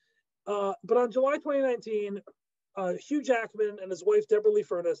now. But on July 2019, Hugh Jackman and his wife, Deborah Lee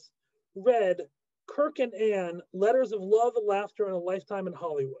Furness, read Kirk and Anne, Letters of Love, Laughter, and a Lifetime in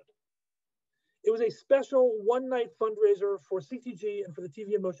Hollywood. It was a special one-night fundraiser for CTG and for the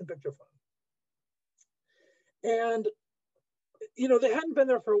TV and Motion Picture Fund. And, they hadn't been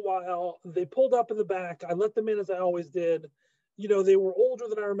there for a while. They pulled up in the back. I let them in as I always did. They were older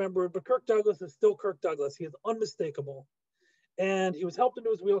than I remembered, but Kirk Douglas is still Kirk Douglas. He is unmistakable. And he was helped into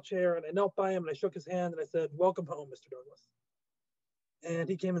his wheelchair, and I knelt by him and I shook his hand and I said, "Welcome home, Mr. Douglas." And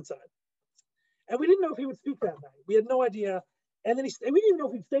he came inside. And we didn't know if he would speak that night. We had no idea. And then and we didn't even know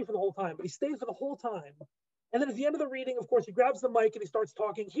if he'd stay for the whole time, but he stayed for the whole time. And then at the end of the reading, of course, he grabs the mic and he starts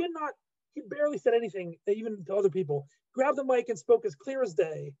talking. He barely said anything, even to other people. Grabbed the mic and spoke as clear as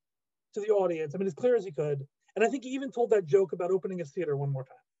day to the audience. I mean, as clear as he could. And I think he even told that joke about opening his theater one more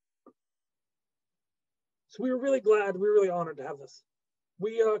time. So we were really glad, we were really honored to have this.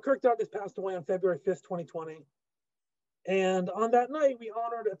 Kirk Douglas passed away on February 5th, 2020. And on that night, we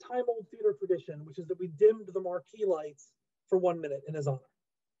honored a time-old theater tradition, which is that we dimmed the marquee lights for 1 minute in his honor.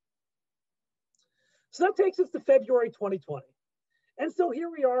 So that takes us to February 2020. And so here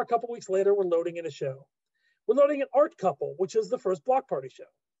we are a couple weeks later, we're loading in a show. We're loading an Art Couple, which is the first block party show.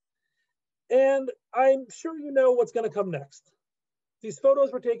 And I'm sure you know what's gonna come next. These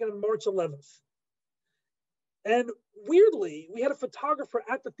photos were taken on March 11th. And weirdly, we had a photographer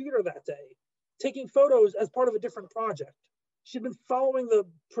at the theater that day taking photos as part of a different project. She'd been following the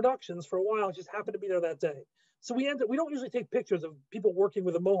productions for a while and just happened to be there that day. So we don't usually take pictures of people working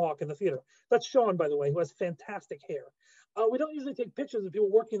with a mohawk in the theater. That's Sean, by the way, who has fantastic hair. We don't usually take pictures of people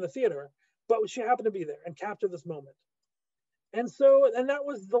working in the theater, but she happened to be there and capture this moment. And that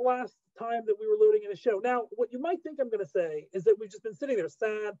was the last time that we were loading in a show. Now, what you might think I'm gonna say is that we've just been sitting there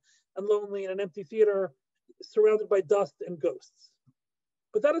sad and lonely in an empty theater, surrounded by dust and ghosts.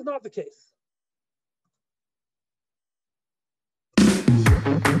 But that is not the case.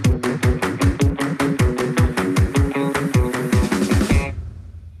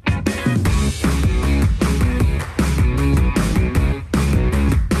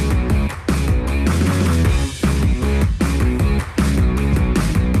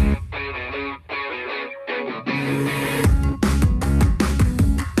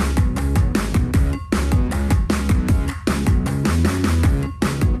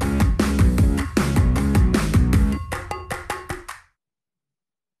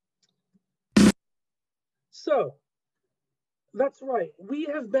 So, that's right. We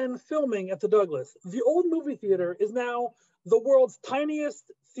have been filming at the Douglas. The old movie theater is now the world's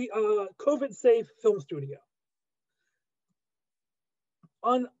tiniest COVID-safe film studio.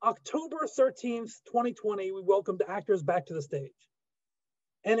 On October 13th, 2020, we welcomed actors back to the stage.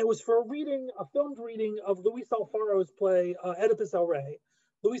 And it was for a filmed reading of Luis Alfaro's play, Oedipus El Rey.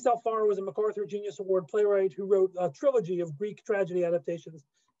 Luis Alfaro was a MacArthur Genius Award playwright who wrote a trilogy of Greek tragedy adaptations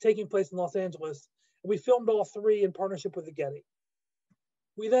taking place in Los Angeles. We filmed all three in partnership with the Getty.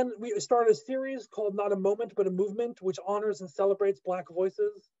 We started a series called Not a Moment, but a Movement, which honors and celebrates Black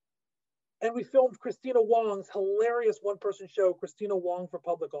voices. And we filmed Christina Wong's hilarious one-person show, Christina Wong for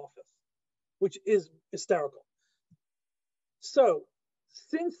Public Office, which is hysterical. So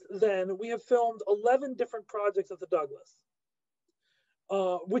since then, we have filmed 11 different projects at the Douglas,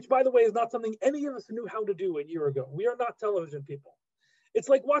 which, by the way, is not something any of us knew how to do a year ago. We are not television people. It's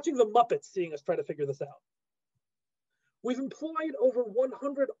like watching the Muppets seeing us try to figure this out. We've employed over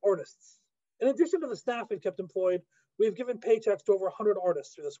 100 artists. In addition to the staff we've kept employed, we've given paychecks to over 100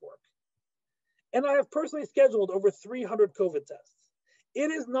 artists through this work. And I have personally scheduled over 300 COVID tests.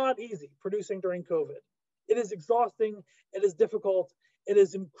 It is not easy producing during COVID. It is exhausting, it is difficult, it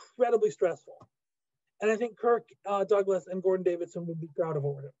is incredibly stressful. And I think Kirk Douglas and Gordon Davidson would be proud of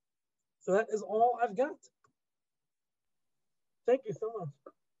what we're doing. So that is all I've got. Thank you so much.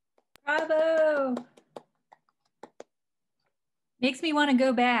 Bravo. Makes me want to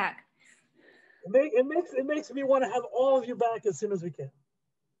go back. It makes me want to have all of you back as soon as we can.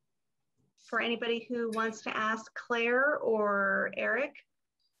 For anybody who wants to ask Claire or Eric.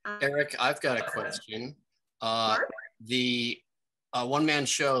 Eric, I've got a question. The one-man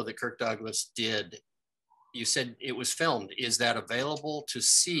show that Kirk Douglas did, you said it was filmed. Is that available to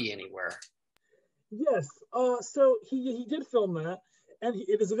see anywhere? Yes, so he did film that, and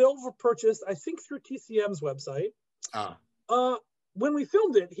it is available for purchase, I think, through TCM's website. When we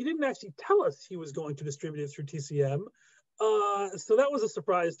filmed it, he didn't actually tell us he was going to distribute it through TCM. So that was a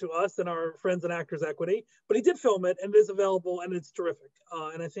surprise to us and our friends in Actors Equity, but he did film it and it is available and it's terrific.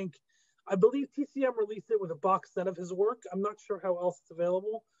 And I believe TCM released it with a box set of his work. I'm not sure how else it's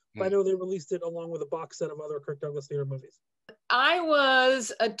available, but I know they released it along with a box set of other Kirk Douglas Theatre movies. I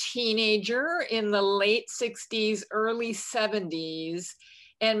was a teenager in the late 60s, early 70s.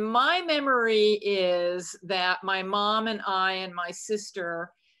 And my memory is that my mom and I and my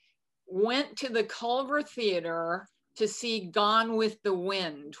sister went to the Culver Theatre to see Gone with the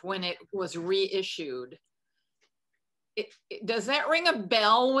Wind when it was reissued. Does that ring a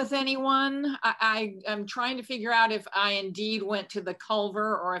bell with anyone? I'm trying to figure out if I indeed went to the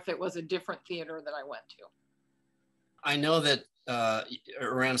Culver or if it was a different theater that I went to. I know that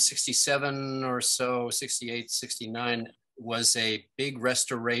around 67 or so, 68, 69, was a big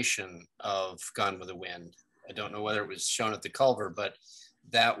restoration of Gone with the Wind. I don't know whether it was shown at the Culver, but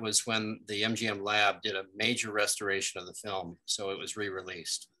that was when the MGM Lab did a major restoration of the film, so it was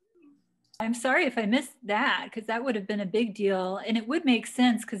re-released. I'm sorry if I missed that, because that would have been a big deal, and it would make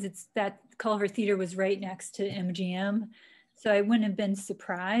sense because it's that Culver Theatre was right next to MGM, so I wouldn't have been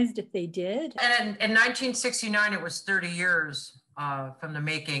surprised if they did. And in 1969, it was 30 years from the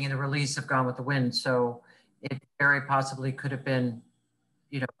making and the release of Gone with the Wind, so it very possibly could have been,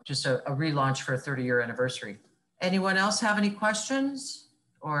 you know, just a relaunch for a 30-year anniversary. Anyone else have any questions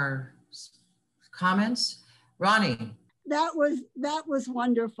or comments? Ronnie. That was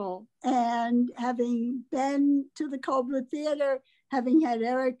wonderful. And having been to the Culver Theatre, having had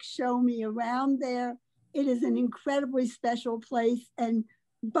Eric show me around there, it is an incredibly special place. And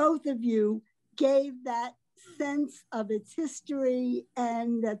both of you gave that sense of its history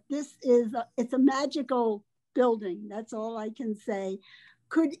and that it's a magical building. That's all I can say.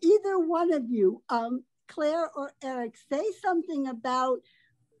 Could either one of you, Claire or Eric, say something about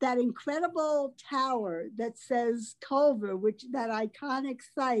that incredible tower that says Culver, that iconic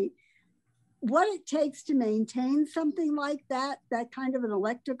site, what it takes to maintain something like that kind of an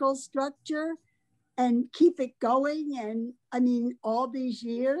electrical structure and keep it going? And I mean, all these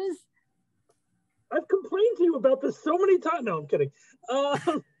years. I've complained to you about this so many times. No, I'm kidding.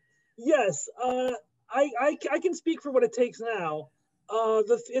 Yes, I can speak for what it takes now.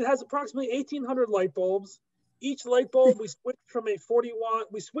 It has approximately 1,800 light bulbs. Each light bulb, we switched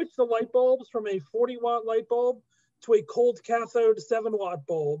the light bulbs from a 40-watt light bulb to a cold cathode 7-watt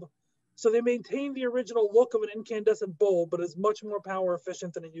bulb. So they maintain the original look of an incandescent bulb, but is much more power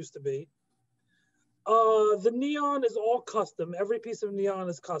efficient than it used to be. The neon is all custom. Every piece of neon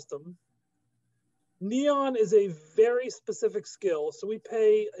is custom. Neon is a very specific skill. So we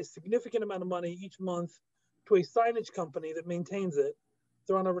pay a significant amount of money each month to a signage company that maintains it.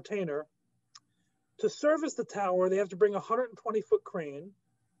 They're on a retainer. To service the tower, they have to bring a 120-foot crane.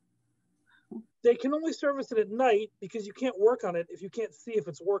 They can only service it at night because you can't work on it if you can't see if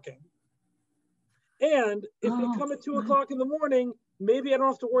it's working. And if they come at 2 o'clock in the morning, maybe I don't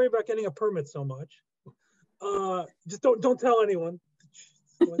have to worry about getting a permit so much. Just don't tell anyone.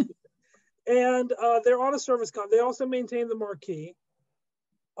 And they're on a service contract. They also maintain the marquee.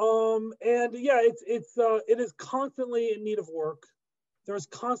 And yeah, it is constantly in need of work. There's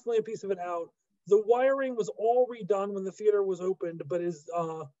constantly a piece of it out. The wiring was all redone when the theater was opened, but is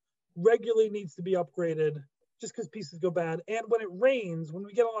regularly needs to be upgraded just because pieces go bad. And when it rains, when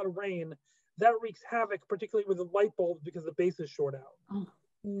we get a lot of rain, that wreaks havoc, particularly with the light bulbs because the base is short out. Oh.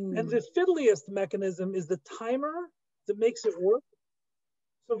 And the fiddliest mechanism is the timer that makes it work.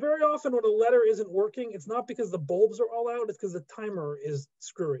 So very often when a letter isn't working, it's not because the bulbs are all out, it's because the timer is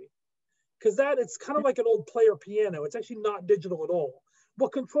screwy. Because it's kind of like an old player piano. It's actually not digital at all.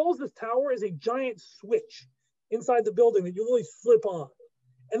 What controls this tower is a giant switch inside the building that you literally flip on.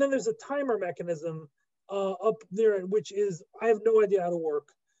 And then there's a timer mechanism up there, which is, I have no idea how to work,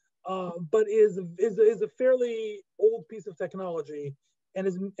 but is a fairly old piece of technology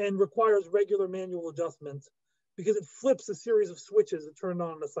and requires regular manual adjustments because it flips a series of switches that turn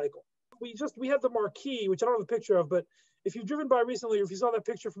on in a cycle. We have the marquee, which I don't have a picture of, but if you've driven by recently, or if you saw that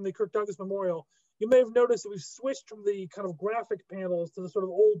picture from the Kirk Douglas Memorial, you may have noticed that we've switched from the kind of graphic panels to the sort of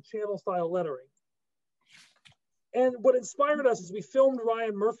old channel style lettering. And what inspired us is we filmed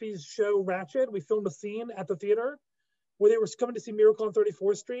Ryan Murphy's show Ratchet. We filmed a scene at the theater where they were coming to see Miracle on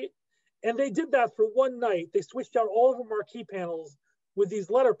 34th Street. And they did that for one night. They switched out all of the marquee panels with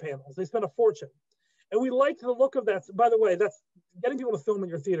these letter panels. They spent a fortune. And we liked the look of that. By the way, that's getting people to film in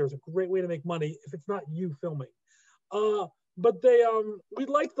your theater is a great way to make money if it's not you filming. But we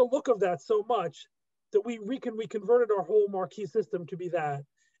liked the look of that so much that we converted our whole marquee system to be that.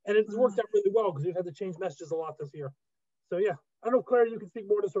 And it's worked out really well because we've had to change messages a lot this year. So yeah, I don't know, Claire, you can speak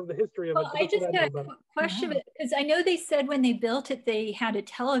more to sort of the history of it. I just got a question, because I know they said when they built it, they had a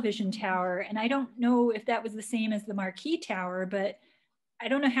television tower, and I don't know if that was the same as the marquee tower, but I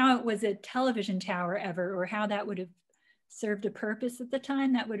don't know how it was a television tower ever, or how that would have served a purpose at the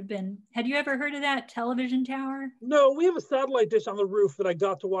time. That would have been, had you ever heard of that television tower? No, we have a satellite dish on the roof that I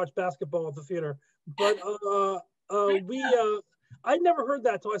got to watch basketball at the theater, but I never heard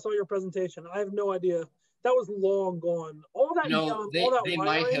that till I saw your presentation. I have no idea. That was long gone. All that neon, all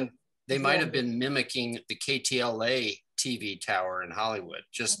that they might have been mimicking the KTLA TV tower in Hollywood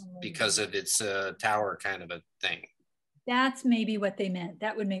just because of its tower kind of a thing. That's maybe what they meant.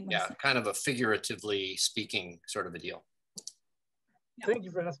 That would make more sense. Kind of a figuratively speaking sort of a deal. Thank you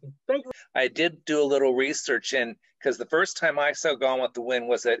for asking. Thank you. I did do a little research, and because the first time I saw Gone with the Wind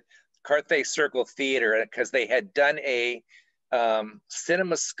was at Carthay Circle Theater because they had done a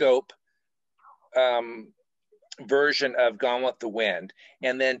CinemaScope version of Gone with the Wind.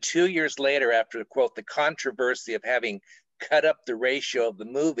 And then 2 years later, after, quote, the controversy of having cut up the ratio of the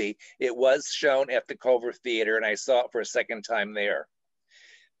movie, it was shown at the Culver Theater, and I saw it for a second time there.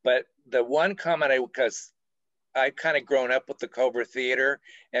 But the one comment, because I've kind of grown up with the Culver Theater,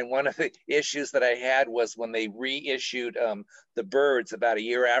 and one of the issues that I had was when they reissued The Birds about a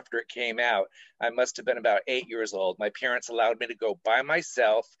year after it came out. I must have been about 8 years old. My parents allowed me to go by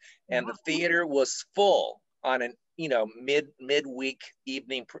myself, and the theater was full on an midweek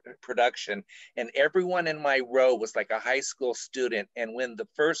evening production, and everyone in my row was like a high school student. And when the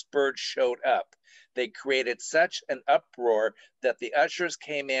first bird showed up, they created such an uproar that the ushers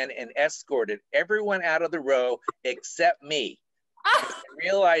came in and escorted everyone out of the row except me. I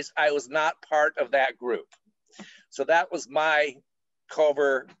realized I was not part of that group. So that was my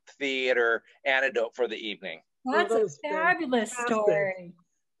Culver Theater anecdote for the evening. That's a fabulous story.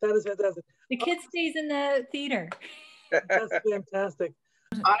 That is fantastic. The kid stays in the theater. That's fantastic.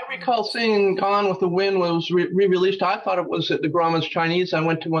 I recall seeing Gone with the Wind when it was re-released. I thought it was at the Grauman's Chinese. I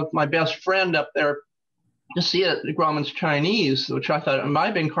went to with my best friend up there to see it at the Grauman's Chinese, which I thought it might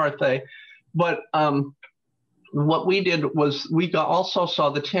have been Carthay. But what we did was we also saw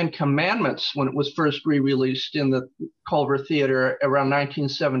the 10 Commandments when it was first re-released in the Culver Theater around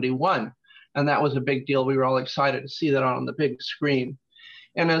 1971. And that was a big deal. We were all excited to see that on the big screen.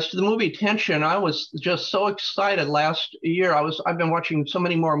 And as to the movie Tension, I was just so excited last year. I've been watching so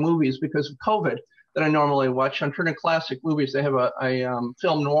many more movies because of COVID that I normally watch. On Turner Classic Movies, they have a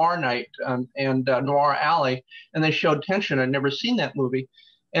film noir night and Noir Alley, and they showed Tension. I'd never seen that movie.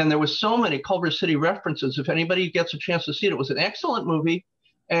 And there was so many Culver City references. If anybody gets a chance to see it, it was an excellent movie.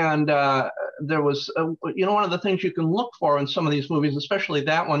 And there was, one of the things you can look for in some of these movies, especially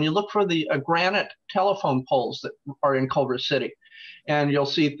that one, you look for the granite telephone poles that are in Culver City. And you'll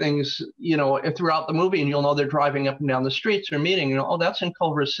see things, throughout the movie, and you'll know they're driving up and down the streets or meeting, oh, that's in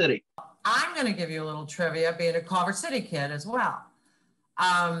Culver City. I'm going to give you a little trivia, being a Culver City kid as well.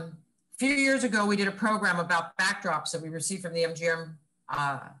 A few years ago, we did a program about backdrops that we received from the MGM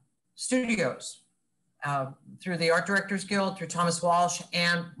studios through the Art Directors Guild, through Thomas Walsh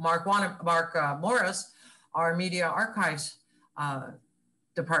and Mark Morris, our media archives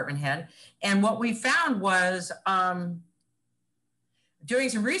department head. And what we found was, doing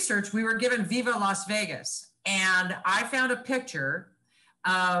some research, we were given Viva Las Vegas. And I found a picture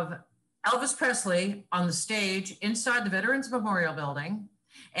of Elvis Presley on the stage inside the Veterans Memorial Building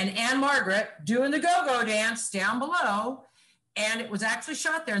and Anne Margaret doing the go-go dance down below. And it was actually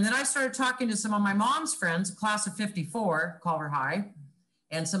shot there. And then I started talking to some of my mom's friends, class of 54, Culver High,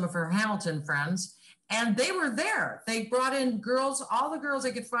 and some of her Hamilton friends. And they were there. They brought in girls, all the girls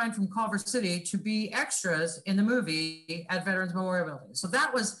they could find from Culver City to be extras in the movie at Veterans Memorial Building. So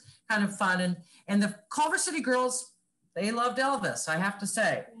that was kind of fun. And the Culver City girls, they loved Elvis, I have to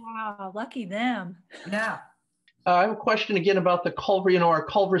say. Wow, lucky them. Yeah. I have a question again about the Culver, our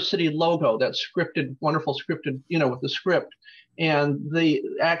Culver City logo, that scripted, wonderful scripted, with the script, and the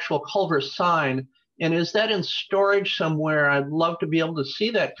actual Culver sign. And is that in storage somewhere? I'd love to be able to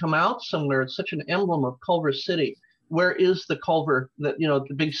see that come out somewhere. It's such an emblem of Culver City. Where is the Culver, the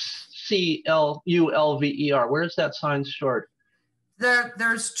big CULVER? Where is that sign stored?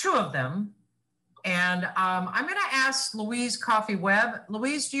 There's two of them. And I'm going to ask Louise Coffey Webb.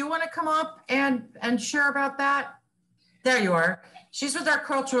 Louise, do you want to come up and share about that? There you are. She's with our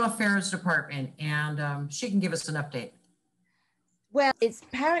Cultural Affairs Department, and she can give us an update. Well, it's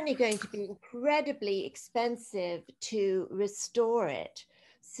apparently going to be incredibly expensive to restore it.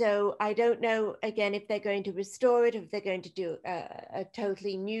 So I don't know, again, if they're going to restore it, if they're going to do a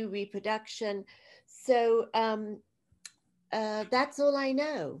totally new reproduction. So that's all I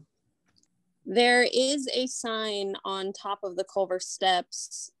know. There is a sign on top of the Culver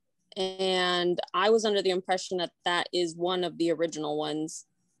steps, and I was under the impression that that is one of the original ones.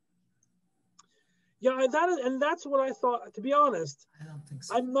 Yeah, that's what I thought. To be honest, I don't think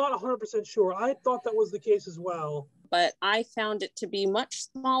so. I'm not 100% sure. I thought that was the case as well. But I found it to be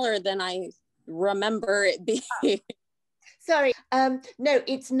much smaller than I remember it being. Sorry, no,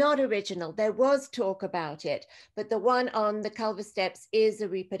 it's not original. There was talk about it, but the one on the Culver steps is a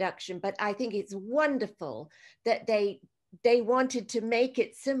reproduction. But I think it's wonderful that they wanted to make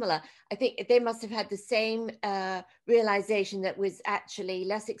it similar. I think they must have had the same realization that was actually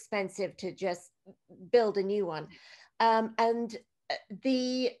less expensive to just build a new one. And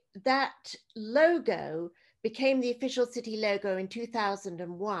that logo became the official city logo in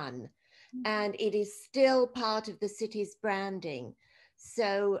 2001. And it is still part of the city's branding.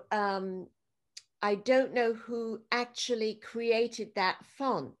 So I don't know who actually created that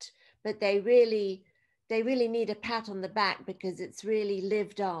font, but they really need a pat on the back because it's really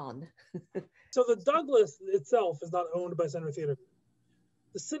lived on. So the Douglas itself is not owned by Center Theater.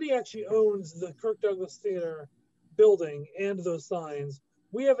 The city actually owns the Kirk Douglas Theatre building and those signs.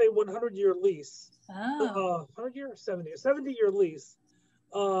 We have a 100-year lease, 100-year, 70-year lease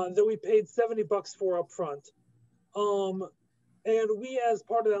that we paid $70 for up front. And we, as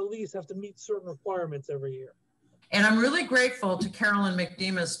part of that lease, have to meet certain requirements every year. And I'm really grateful to Carolyn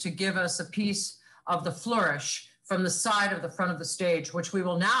McDemus to give us a piece of the flourish from the side of the front of the stage, which we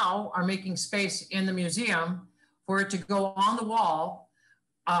will now are making space in the museum for it to go on the wall,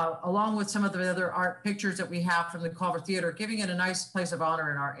 along with some of the other art pictures that we have from the Culver Theatre, giving it a nice place of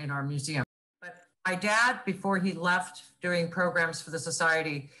honor in our museum. But my dad, before he left doing programs for the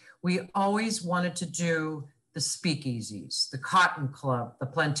society, we always wanted to do the speakeasies, the Cotton Club, the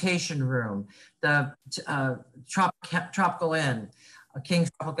Plantation Room, the Tropical Inn, King's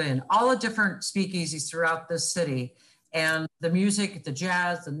Tropical Inn, all the different speakeasies throughout this city. And the music, the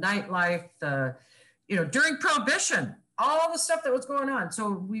jazz, the nightlife, during Prohibition, all the stuff that was going on.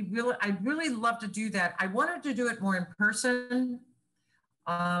 So I really love to do that. I wanted to do it more in person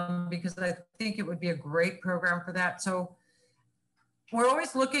because I think it would be a great program for that. So we're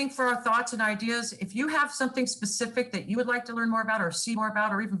always looking for our thoughts and ideas. If you have something specific that you would like to learn more about or see more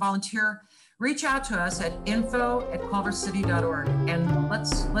about or even volunteer, reach out to us at info@culvercity.org and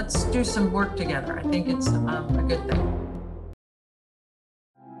let's do some work together. I think it's a good thing.